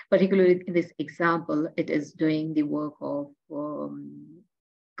accordingly, particularly in this example, it is doing the work of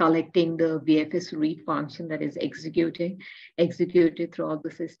collecting the VFS read function that is executed throughout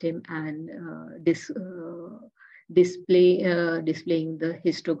the system, and displaying the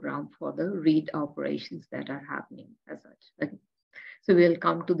histogram for the read operations that are happening as such. Okay. So we'll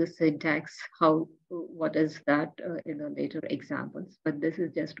come to the syntax, what is that in the later examples, but this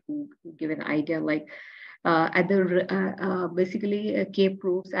is just to give an idea, like at the basically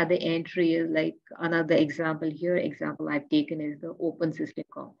K-probes at the entry is like another example here. Example I've taken is the open system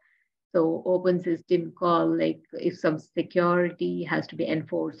call. So open system call, like if some security has to be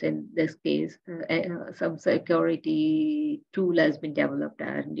enforced, in this case, some security tool has been developed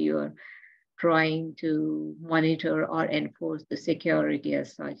and you're trying to monitor or enforce the security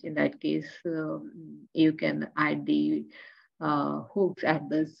as such. In that case, you can add the hooks at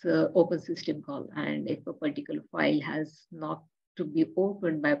this open system call. And if a particular file has not to be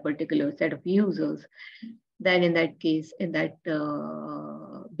opened by a particular set of users, then in that case, in that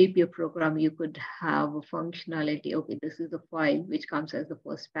BPF program, you could have a functionality. Okay, this is the file which comes as the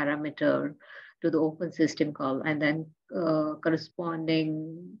first parameter to the open system call, and then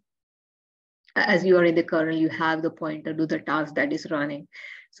corresponding, as you are in the kernel, you have the pointer to the task that is running.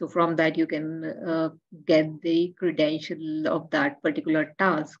 So from that, you can get the credential of that particular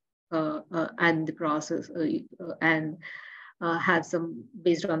task and the process, and have some,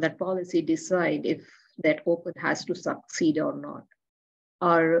 based on that policy, decide if that open has to succeed or not.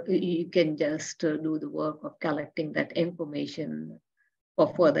 Or you can just do the work of collecting that information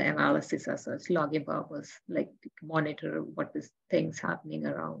for further analysis as such, logging purpose, like monitor what is things happening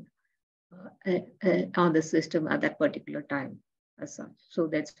around on the system at that particular time as such. So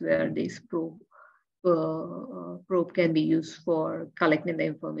that's where this probe can be used for collecting the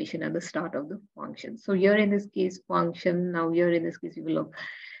information at the start of the function. So here in this case, function, now here in this case, you will look,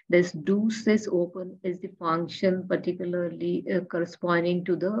 this do sys open is the function particularly corresponding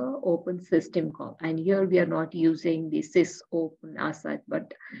to the open system call. And here we are not using the sys open as such,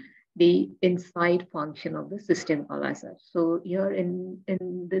 but the inside function of the system call as such. So here in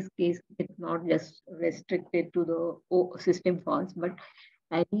this case, it's not just restricted to the system calls, but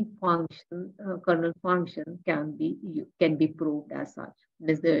any function, kernel function can be proved as such.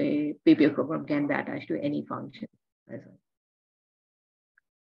 The BPF program can be attached to any function as such.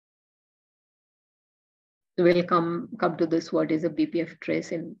 So we'll come to this, what is a BPF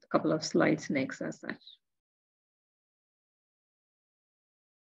trace, in a couple of slides next as such.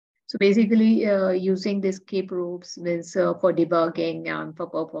 So basically, using these key proofs means for debugging and for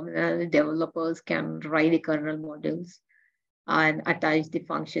performance, developers can write the kernel modules and attach the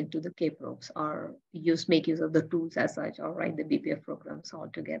function to the key proofs, or make use of the tools as such, or write the BPF programs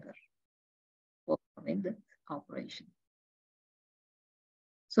altogether for performing the operation.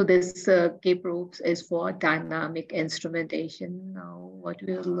 So this key proofs is for dynamic instrumentation. Now, what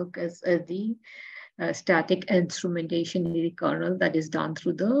we'll look as the static instrumentation in the kernel that is done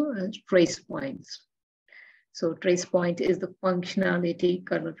through the trace points. So trace point is the functionality,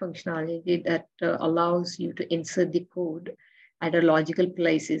 kernel functionality that allows you to insert the code at a logical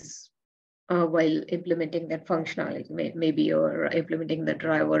places while implementing that functionality. Maybe you're implementing the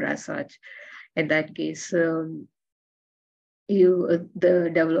driver as such. In that case, as a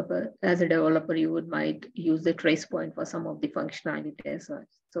developer, you might use the trace point for some of the functionality as such.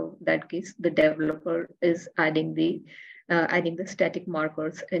 So in that case, the developer is adding the static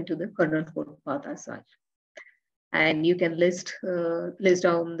markers into the kernel code path as such. And you can list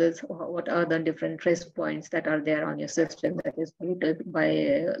down what are the different trace points that are there on your system that is created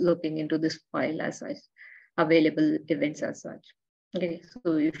by looking into this file as such, available events as such. Okay,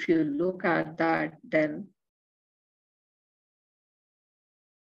 so if you look at that, then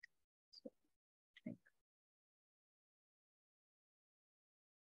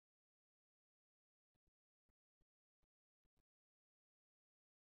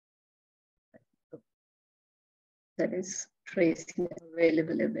that is tracing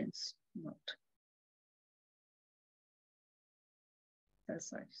available events, not as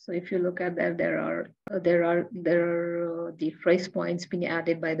such. So if you look at that, there are the trace points being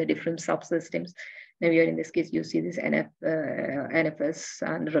added by the different subsystems. Maybe in this case, you see this NFS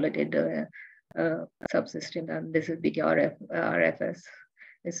and related subsystem, and this is BTRF, RFS.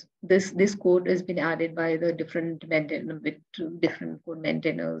 This code has been added by the different different code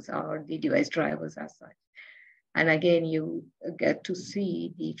maintainers or the device drivers as such. And again, you get to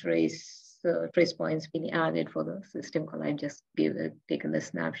see the trace points being added for the system call. I just taken a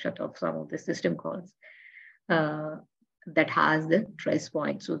snapshot of some of the system calls that has the trace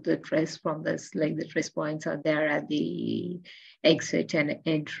points. So the trace from this, like the trace points are there at the exit and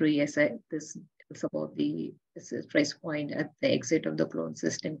entry. As this is about this is trace point at the exit of the clone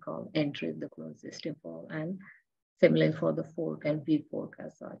system call, entry of the clone system call, and similarly for the fork and v-fork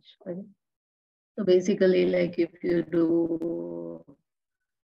as such. Right? So basically, like if you do,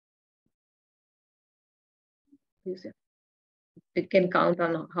 it can count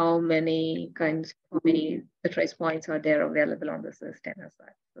on how many the trace points are there available on the system as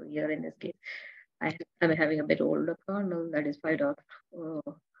such. So here in this case, I'm having a bit older kernel that is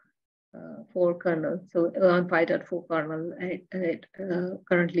 5.4 kernel. So on 5.4 kernel,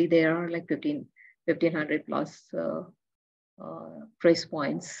 currently there are like 1500 plus trace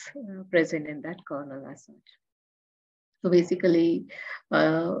points present in that kernel as such. So basically,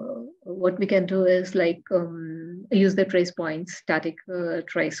 what we can do is like use the trace points, static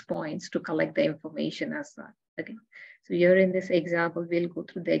trace points, to collect the information as such. Okay. So here in this example, we'll go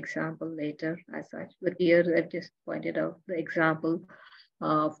through the example later as such. But here I've just pointed out the example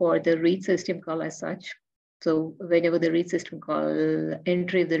for the read system call as such. So whenever the read system call,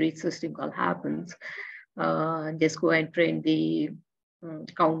 entry of the read system call happens, just go and print the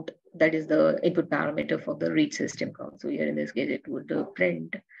count, that is the input parameter for the read system call. So here in this case, it would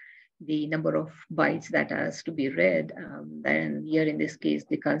print the number of bytes that has to be read. Then here in this case,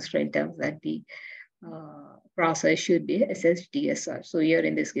 the constraint tells that the process should be SSD as such. So here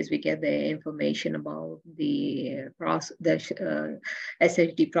in this case, we get the information about the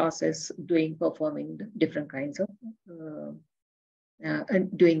SSD process performing different kinds of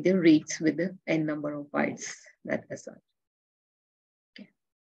doing the reads with the n number of bytes that as such. Okay.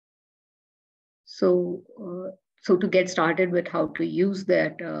 So to get started with how to use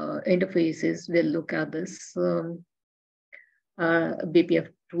that interfaces, we'll look at this BPF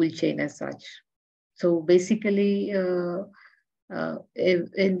toolchain as such. So basically, in a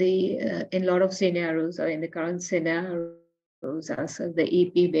lot of scenarios, or in the current scenarios, as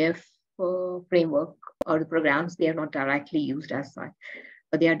the eBPF framework or the programs, they are not directly used as such,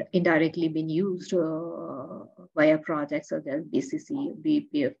 but they are indirectly being used via projects such as BCC,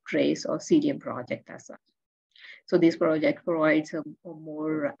 BPF Trace, or CDM project as such. So this project provides a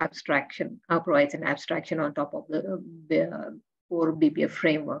more abstraction, provides an abstraction on top of the core BPF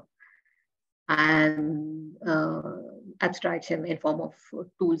framework and abstraction in form of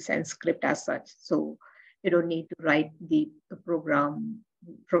tools and script as such. So you don't need to write the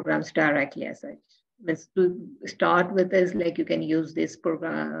programs directly as such. Let's start with is like you can use these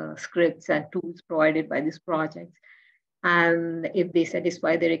program scripts and tools provided by this project. And if they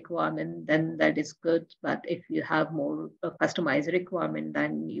satisfy the requirement, then that is good. But if you have more customized requirement,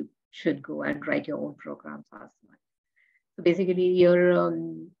 then you should go and write your own programs as well. So basically, your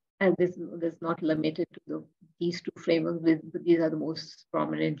and this is not limited to these two frameworks. These are the most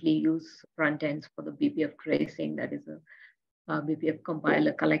prominently used front ends for the BPF tracing. That is a BPF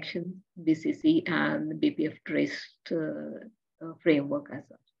compiler collection, BCC, and BPF traced framework as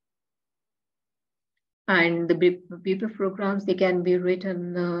such. And the BPF programs, they can be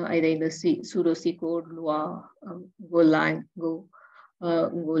written either in the pseudo C code, Lua, Go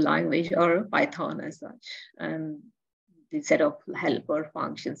language, or Python as such. And the set of helper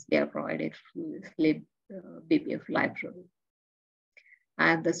functions, they are provided through the BPF library.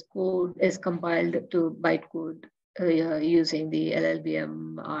 And this code is compiled to bytecode using the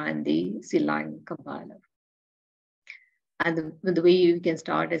LLVM and the C-line compiler. And the way you can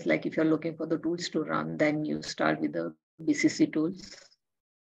start is like if you're looking for the tools to run, then you start with the BCC tools,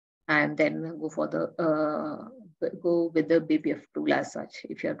 and then go for the go with the BPF tool as such.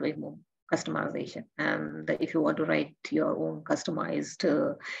 If you're doing more customization, and if you want to write your own customized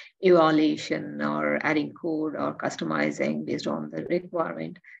evaluation or adding code or customizing based on the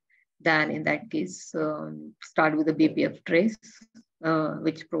requirement, then in that case, start with the BPF trace,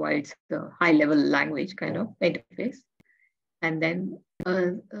 which provides the high-level language kind of interface. And then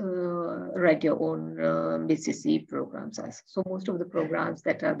write your own BCC programs. So most of the programs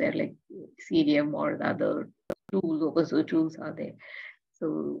that are there, like CDM or the other tools, open source tools are there.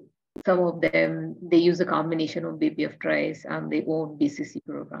 So some of them, they use a combination of BPF trace and their own BCC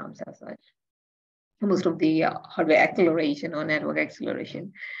programs as such. Most of the hardware acceleration or network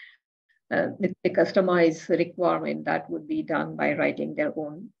acceleration, with the customized requirement, that would be done by writing their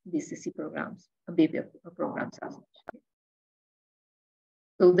own BCC programs, BPF programs as such.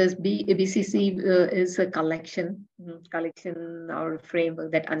 So this BCC is a collection or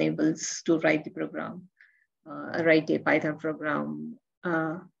framework that enables to write the program, write a Python program,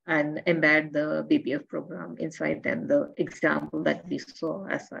 and embed the BPF program inside them, the example that we saw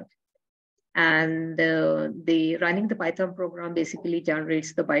as such. And the running the Python program basically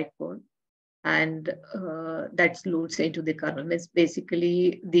generates the bytecode, and that loads into the kernel. It's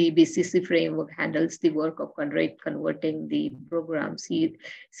basically the BCC framework handles the work of converting the program,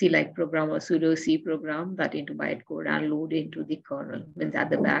 C-like program or pseudo C program, that into bytecode and load into the kernel. Means at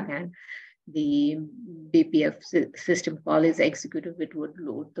the back end, the BPF system call is executed, it would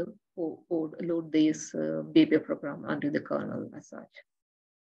load this BPF program onto the kernel as such.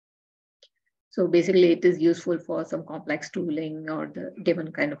 So basically, it is useful for some complex tooling or the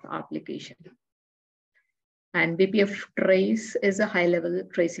given kind of application. And BPF trace is a high-level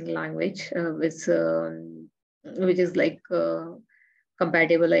tracing language, which is like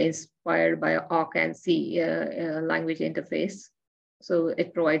compatible or inspired by awk and C language interface. So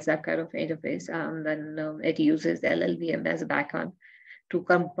it provides that kind of interface, and then it uses LLVM as a backend to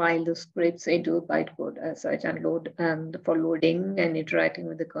compile the scripts into bytecode as such and load, and for loading and interacting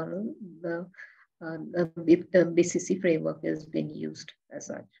with the kernel, the BCC framework has been used as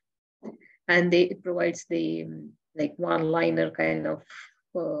such. And it provides the like one-liner kind of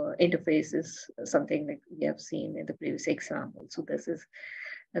interfaces, something like we have seen in the previous example. So this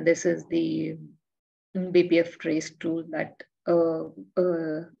is the BPF trace tool that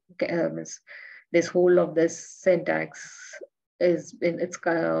this whole of this syntax is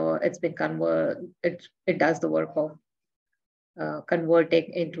it's been converted. It does the work of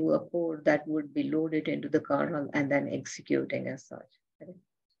converting into a code that would be loaded into the kernel and then executing as such, right?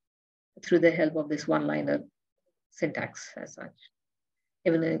 Through the help of this one-liner syntax as such.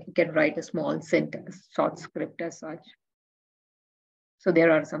 Even you can write a small syntax, short script as such. So there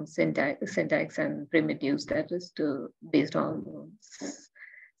are some syntax and primitives that is based on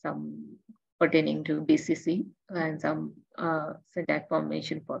some pertaining to BCC and some syntax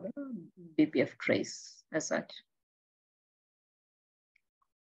formation for the BPF trace as such.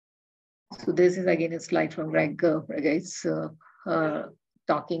 So this is again a slide from Greg. It's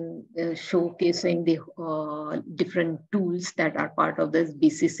showcasing the different tools that are part of this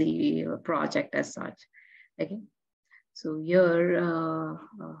BCC project as such. Okay. So here,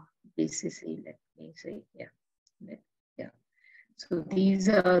 BCC, let me see, yeah. So these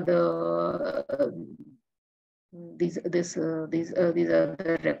are the these are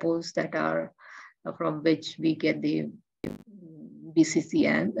the repos that are from which we get the BCC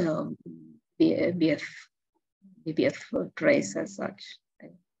and BPF trace as such.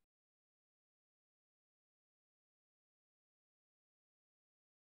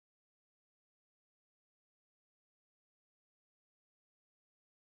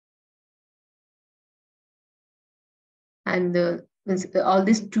 And all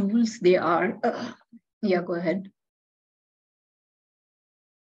these tools, they are, yeah, go ahead.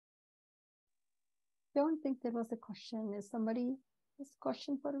 Don't think there was a question. Is somebody has a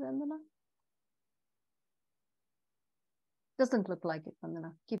question for Vandana? Doesn't look like it,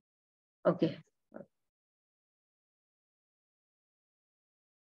 Vandana. Keep. Okay.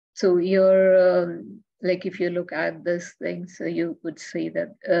 So you're like, if you look at this thing, so you would see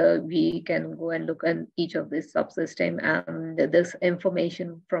that we can go and look at each of this subsystem, and this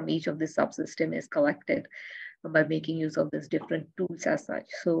information from each of the subsystem is collected by making use of these different tools as such.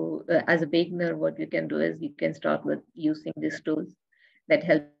 So as a beginner, what you can do is you can start with using these tools that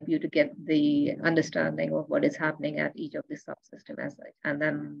help you to get the understanding of what is happening at each of the subsystem as such. And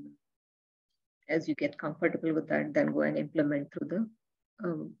then as you get comfortable with that, then go and implement through the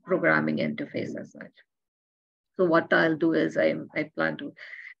programming interface as such. So what I'll do is I plan to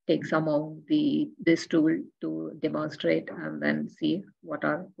take some of this tool to demonstrate and then see what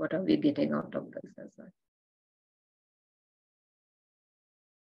are we getting out of this as such.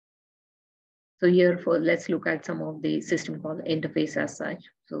 So here let's look at some of the system call interface as such.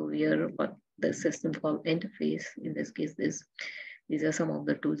 So here what the system call interface, in this case, these are some of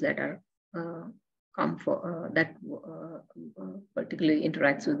the tools that are particularly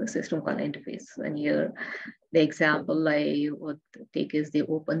interacts with the system call interface. And here the example I would take is the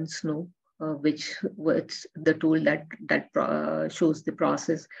Open Snow, which the tool that shows the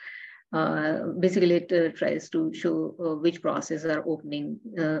process. Basically, it tries to show which processes are opening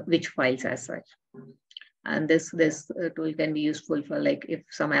which files as such. And this tool can be useful for, like, if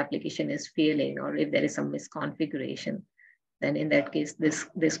some application is failing or if there is some misconfiguration, then in that case,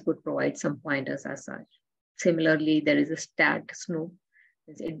 this could provide some pointers as such. Similarly, there is a stat snoop.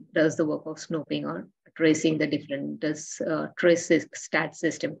 It does the work of snooping or tracing the different stat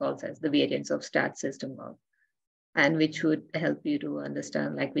system calls as the variants of stat system calls, and which would help you to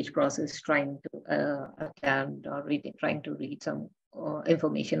understand, like, which process trying to attempt or trying to read some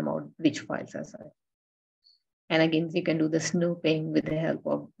information about which files as such. And again, you can do the snooping with the help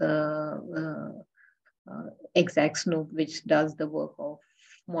of exact snoop, which does the work of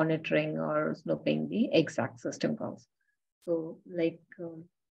monitoring or snooping the exact system calls. So, like,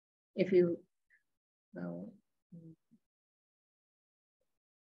 if you now.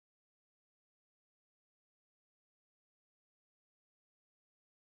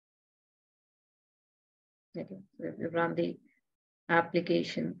 Okay, so if you run the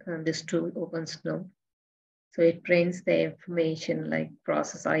application and this tool opens Snow, so it trains the information like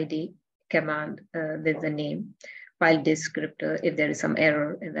process ID, command, there's a name, file descriptor, if there is some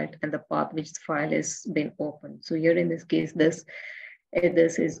error in that, and the path which the file is been opened. So here in this case, this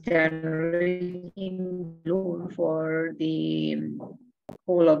is generating load for the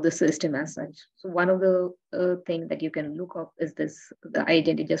whole of the system as such. So one of the thing that you can look up is the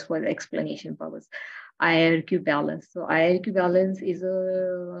identity, just for the explanation purpose, IRQ balance. So IRQ balance is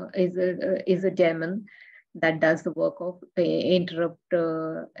a daemon that does the work of interrupt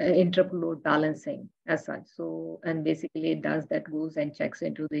load balancing as such. So, and basically it does that, goes and checks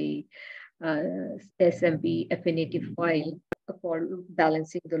into the SMP affinity file for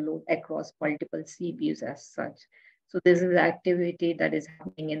balancing the load across multiple CPUs as such. So this is activity that is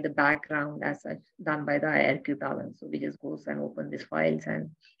happening in the background as such, done by the IRQ balance. So we just goes and open these files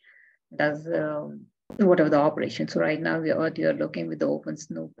and does whatever the operation. So right now, what you're looking with the Open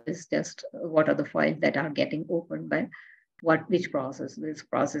Snoop is just what are the files that are getting opened by which process, this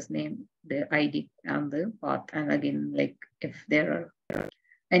process name, the ID, and the path. And again, like, if there are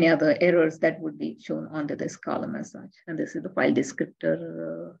any other errors that would be shown under this column as such. And this is the file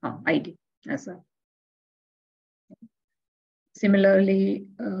descriptor ID as such. Similarly,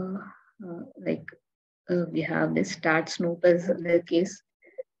 we have this stat snoop as the case.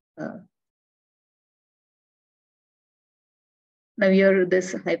 Now here,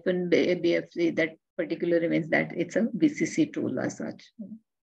 this hyphen BFC, that particularly means that it's a BCC tool as such.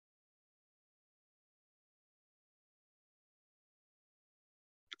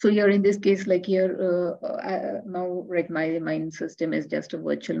 So here in this case, like here, now, right, my system is just a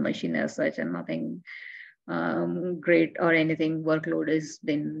virtual machine as such, and nothing great or anything workload is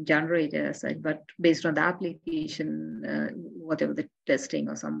been generated as such, but based on the application, whatever the testing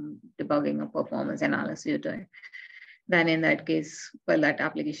or some debugging or performance analysis you're doing, then in that case, well, that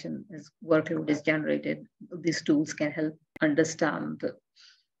application workload is generated. These tools can help understand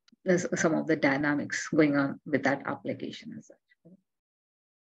some of the dynamics going on with that application as such.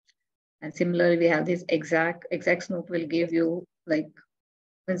 And similarly, we have this exec snoop will give you like,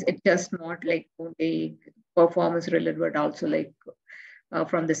 it's just not like only performance related, but also like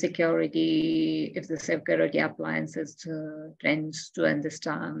from the security, if the security appliances tends to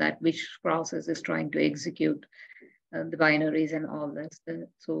understand that which process is trying to execute the binaries and all this.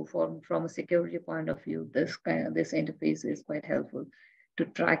 So from a security point of view, this interface is quite helpful to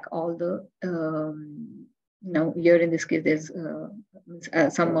track all the, here in this case, there's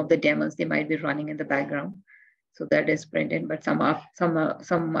some of the demos, they might be running in the background. So that is printed, but some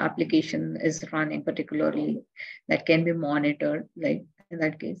application is running particularly that can be monitored, like in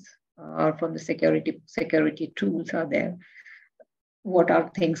that case, or from the security tools are there. What are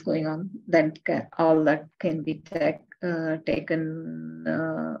things going on? Then all that can be taken,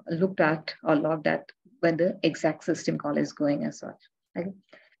 looked at or logged at when the exact system call is going as such. Okay.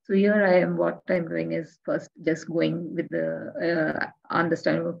 So here what I'm doing is first just going with the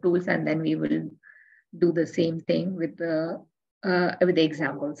understanding of tools, and then we will do the same thing with the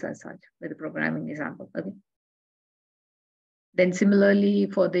examples as such, with the programming example. Okay. Then similarly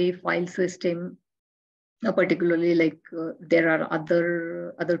for the file system, particularly like there are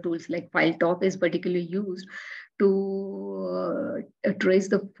other tools like FileTop is particularly used to trace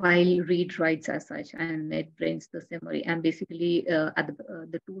the file read writes as such, and it prints the summary. And basically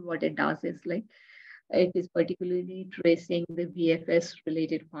the tool, what it does is like, it is particularly tracing the VFS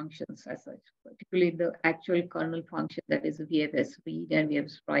related functions as such, particularly the actual kernel function that is VFS read and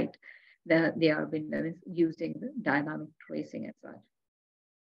VFS write, that they are been using the dynamic tracing as such.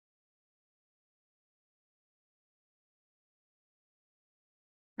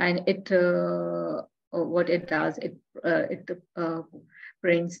 And it what it does, it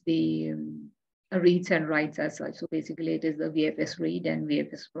prints the reads and writes as such. So basically it is the VFS read and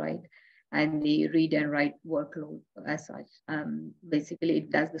VFS write, and the read and write workload as such. Basically it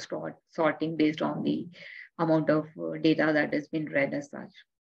does the sorting based on the amount of data that has been read as such.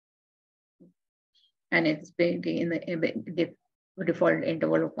 And it's been in the default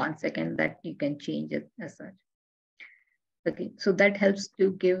interval of 1 second that you can change it as such. Okay, so that helps to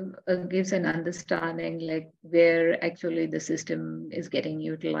gives an understanding like where actually the system is getting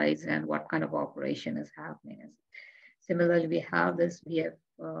utilized and what kind of operation is happening. Similarly, we have this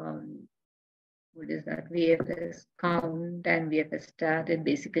what is that? VFS count and VFS stat. It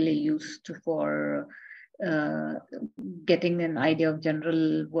basically used for getting an idea of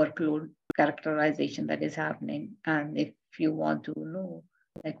general workload characterization that is happening. And if you want to know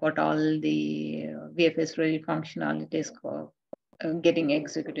like what all the VFS related functionalities getting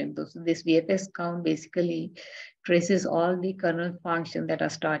executed. This VFS count basically traces all the kernel functions that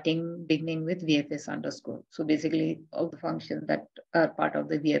are beginning with VFS underscore. So basically all the functions that are part of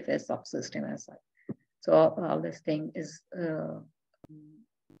the VFS subsystem as such. So all this thing is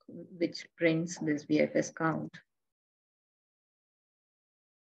which prints this VFS count.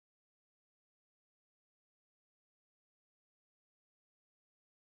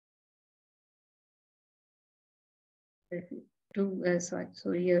 To as such.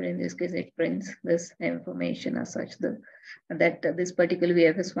 So here in this case, it prints this information as such, that this particular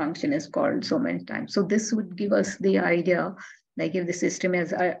VFS function is called so many times. So this would give us the idea, like if the system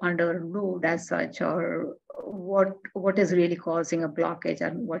is under load as such, or what is really causing a blockage,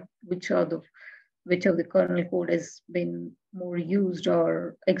 and which of the kernel code has been more used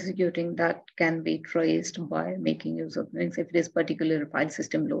or executing, that can be traced by making use of things. If it is particular file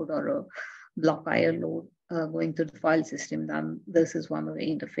system load or a block IO load going to the file system, then this is one of the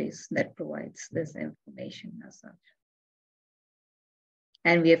interface that provides this information as such.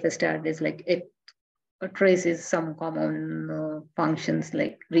 And VFS stat is like it traces some common functions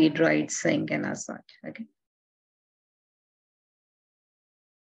like read, write, sync, and as such. Okay.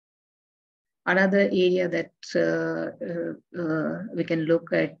 Another area that we can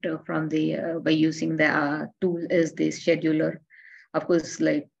look at from the by using the tool is the scheduler. Of course,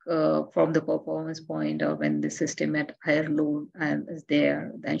 like from the performance point of when the system at higher load and is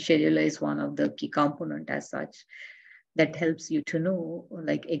there, then scheduler is one of the key component as such that helps you to know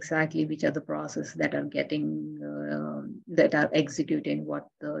like exactly which are the processes that are getting that are executing what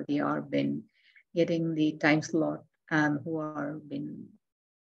they are been getting the time slot and who are been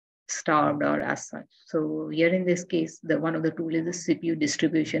starved or as such. So here in this case, one of the tool is the CPU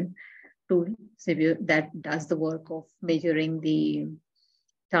distribution tool, CPU that does the work of measuring the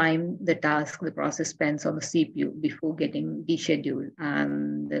time the process spends on the CPU before getting descheduled.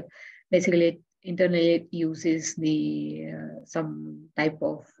 And basically internally it uses the some type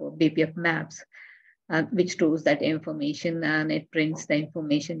of BPF maps which stores that information, and it prints the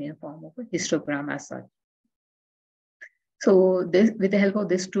information in a form of a histogram as such. So this, with the help of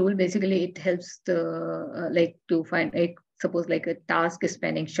this tool, basically it helps the like to find, like, suppose like a task is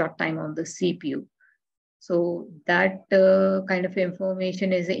spending short time on the CPU. So that kind of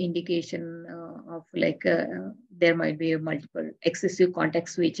information is an indication of like there might be a multiple excessive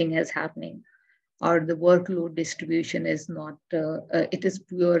context switching is happening, or the workload distribution is not, it is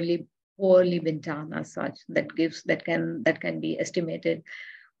poorly been done as such. That can be estimated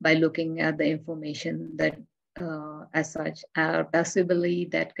by looking at the information that as such. Possibly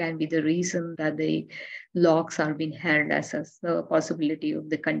that can be the reason that the logs are being held as the possibility of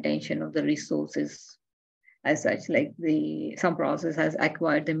the contention of the resources as such, like some process has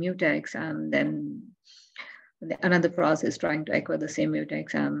acquired the mutex, and then another process trying to acquire the same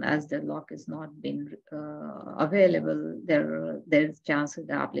mutex, and as the lock is not been available, there's chances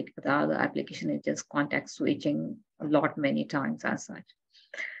the other application is just context switching many times as such.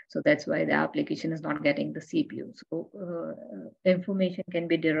 So that's why the application is not getting the CPU. So information can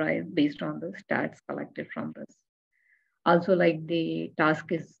be derived based on the stats collected from this. Also, like the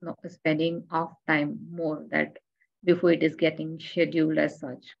task is not spending off time more that before it is getting scheduled as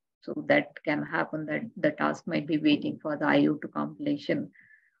such. So that can happen that the task might be waiting for the IO to completion,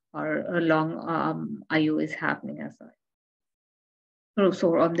 or a long IO is happening as such.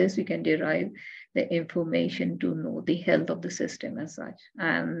 So on this, we can derive the information to know the health of the system as such.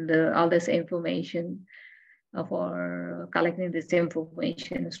 And all this information for collecting this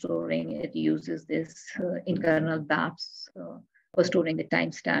information, storing it, uses this internal maps for storing the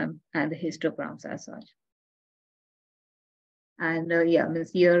timestamp and the histograms as such. And yeah,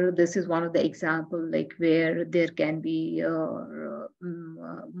 here, this is one of the example, like where there can be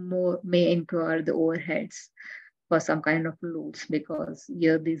may incur the overheads for some kind of loads, because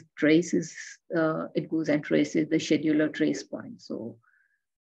here these traces, it goes and traces the scheduler trace point. So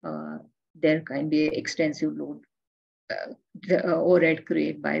there can be extensive load overhead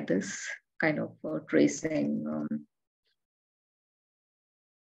created by this kind of tracing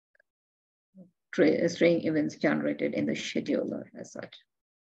string events generated in the scheduler as such.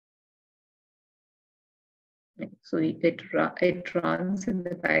 So it runs in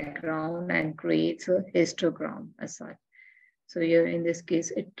the background and creates a histogram as such. So here in this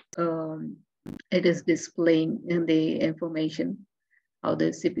case, it is displaying in the information how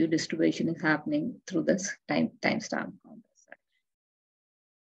the CPU distribution is happening through this timestamp on this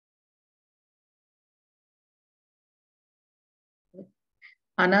side.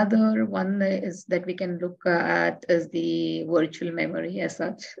 Another one is that we can look at is the virtual memory as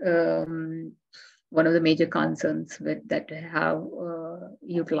such. One of the major concerns with that have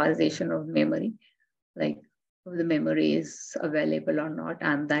utilization of memory, like the memory is available or not,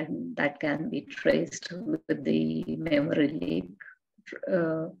 and that can be traced with the memory leak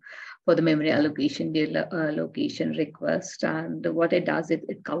for the memory allocation request. And what it does,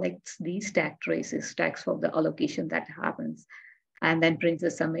 it collects these stack traces, stacks of the allocation that happens, and then prints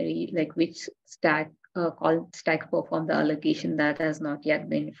a summary, like which stack called stack perform the allocation that has not yet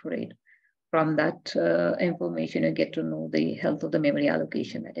been freed. From that information, you get to know the health of the memory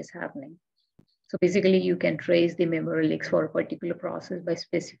allocation that is happening. So basically, you can trace the memory leaks for a particular process by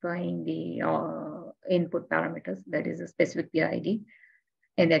specifying the input parameters, that is a specific PID.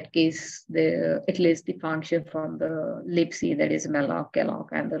 In that case, it lists the function from the libc, that is malloc, alloc,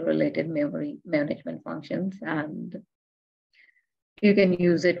 and the related memory management functions. And you can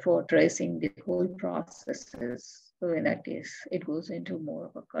use it for tracing the whole processes. So in that case, it goes into more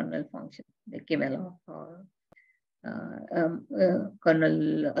of a kernel function, like malloc or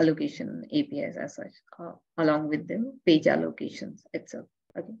kernel allocation APIs as such, along with the page allocations itself.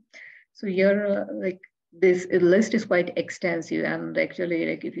 Okay, so here, like this list is quite extensive, and actually,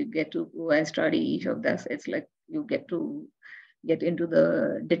 like if you get to go and study each of this, it's like you get into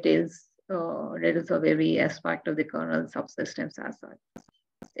the details of every aspect of the kernel subsystems as such.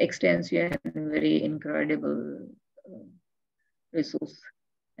 Extensive and very incredible resource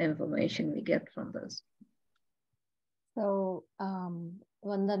information we get from this. So,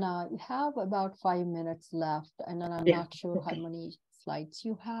 Vandana, you have about 5 minutes left, and then I'm not sure how many slides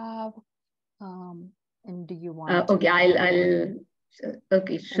you have. And do you want? Okay, I'll.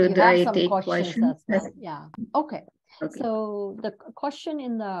 Okay, should I take questions? Well? Yeah. Okay. So the question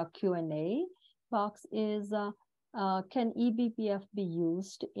in the Q&A box is, can eBPF be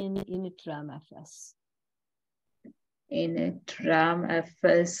used in init RAM-FS? Init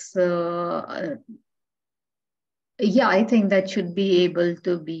RAM-FS, yeah, I think that should be able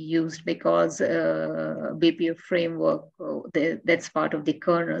to be used, because BPF framework, that's part of the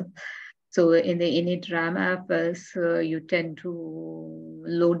kernel. So in the init RAM FS, you tend to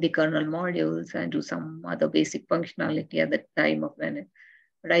load the kernel modules and do some other basic functionality at the time of when it.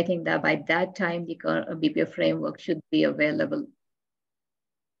 But I think that by that time, the BPF framework should be available.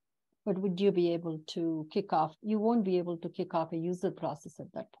 But would you be able to kick off? You won't be able to kick off a user process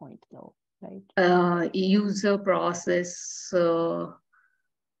at that point, though, right? User process would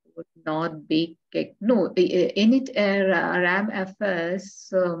not be kicked. No, init RAM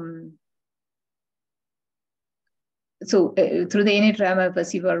FS. So through the init RAM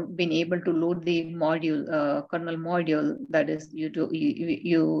FS, you are being able to load the module, kernel module, that is you do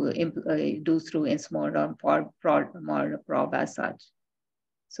through insmod or prob as such.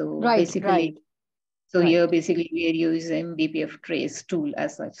 So Right, basically, right. so right. here basically we are using BPF trace tool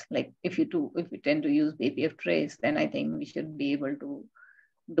as such. Like if you tend to use BPF trace, then I think we should be able to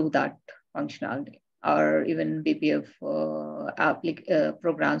do that functionality. Or even BPF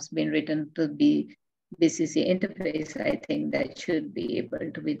programs been written to be BCC interface, I think that should be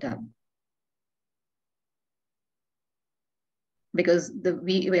able to be done. Because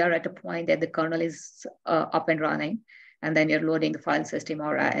we are at a point that the kernel is up and running, and then you're loading the file system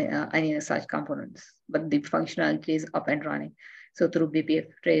or any such components, but the functionality is up and running. So through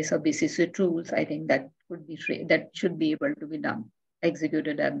BPF trace or BCC tools, I think that should be able to be done,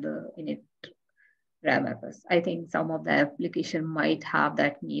 executed at the init RAM FS. I think some of the application might have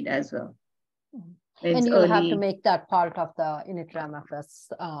that need as well. And you'll have to make that part of the init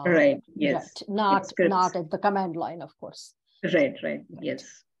RAMFS. Right, yes. Right. Not at the command line, of course. Right,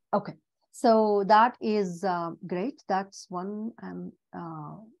 yes. Okay, so that is great. That's one.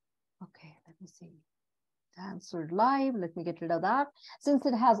 Okay, let me see. Answered live. Let me get rid of that. Since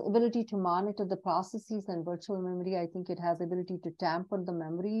it has ability to monitor the processes and virtual memory, I think it has ability to tamper the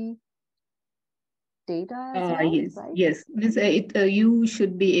memory data as well, yes, right? yes. Means you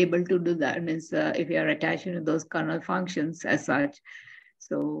should be able to do that. Means if you are attaching to those kernel functions as such.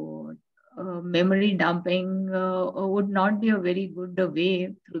 So memory dumping would not be a very good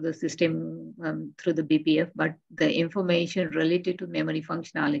way through the system, through the BPF, but the information related to memory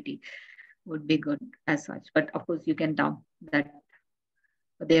functionality would be good as such. But of course, you can dump that.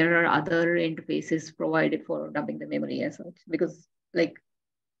 There are other interfaces provided for dumping the memory as such, because like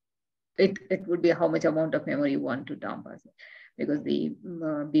it would be how much amount of memory you want to dump as such. Because the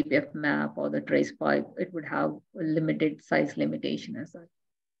BPF map or the trace pipe, it would have a limited size limitation as such.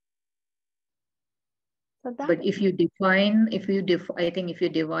 So but if you define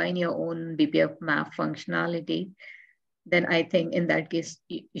your own BPF map functionality, then I think in that case,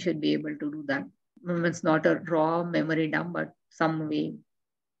 you should be able to do that. It's not a raw memory dump, but some way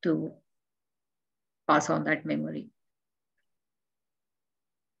to pass on that memory.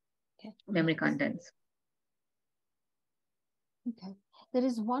 Okay. Memory contents. Okay. There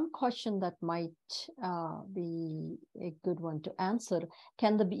is one question that might be a good one to answer.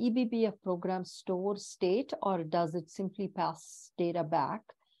 Can the eBPF program store state, or does it simply pass data back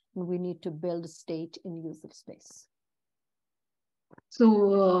and we need to build state in user space?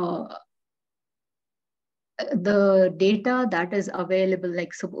 So the data that is available,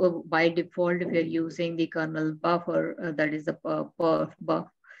 like so by default, if you're using the kernel buffer, that is the perf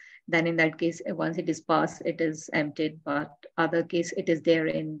buff, then in that case, once it is passed, it is emptied, but other case, it is there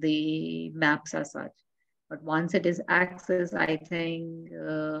in the maps as such. But once it is accessed, I think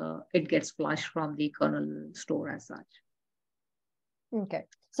it gets flushed from the kernel store as such. Okay.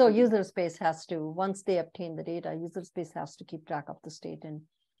 So user space has to, once they obtain the data, user space has to keep track of the state and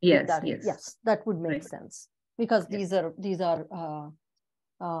yes, that would make sense, because these are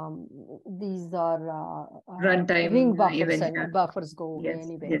runtime ring buffers event, and buffers go away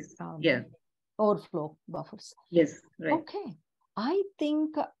anyway. Overflow buffers. Yes, right. Okay. I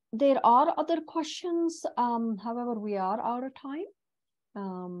think there are other questions. However, we are out of time.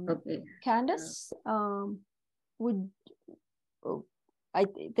 Okay. Candace, I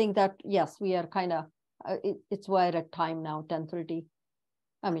think that, yes, we are kind of, it's right at time now, 10:30.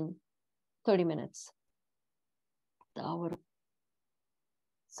 I mean, 30 minutes. The hour.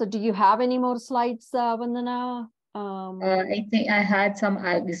 So do you have any more slides, Vandana? I think I had some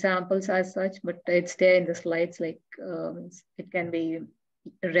examples as such, but it's there in the slides, like it can be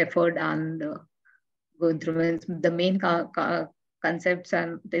referred and going through the main concepts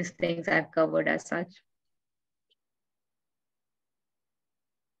and these things I've covered as such.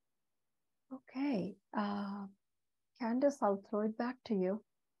 Okay. Candace, I'll throw it back to you.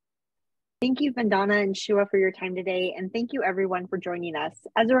 Thank you, Vandana and Shua, for your time today. And thank you, everyone, for joining us.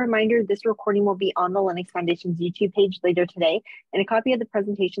 As a reminder, this recording will be on the Linux Foundation's YouTube page later today, and a copy of the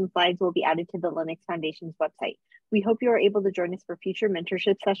presentation slides will be added to the Linux Foundation's website. We hope you are able to join us for future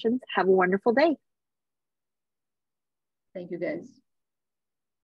mentorship sessions. Have a wonderful day. Thank you, guys.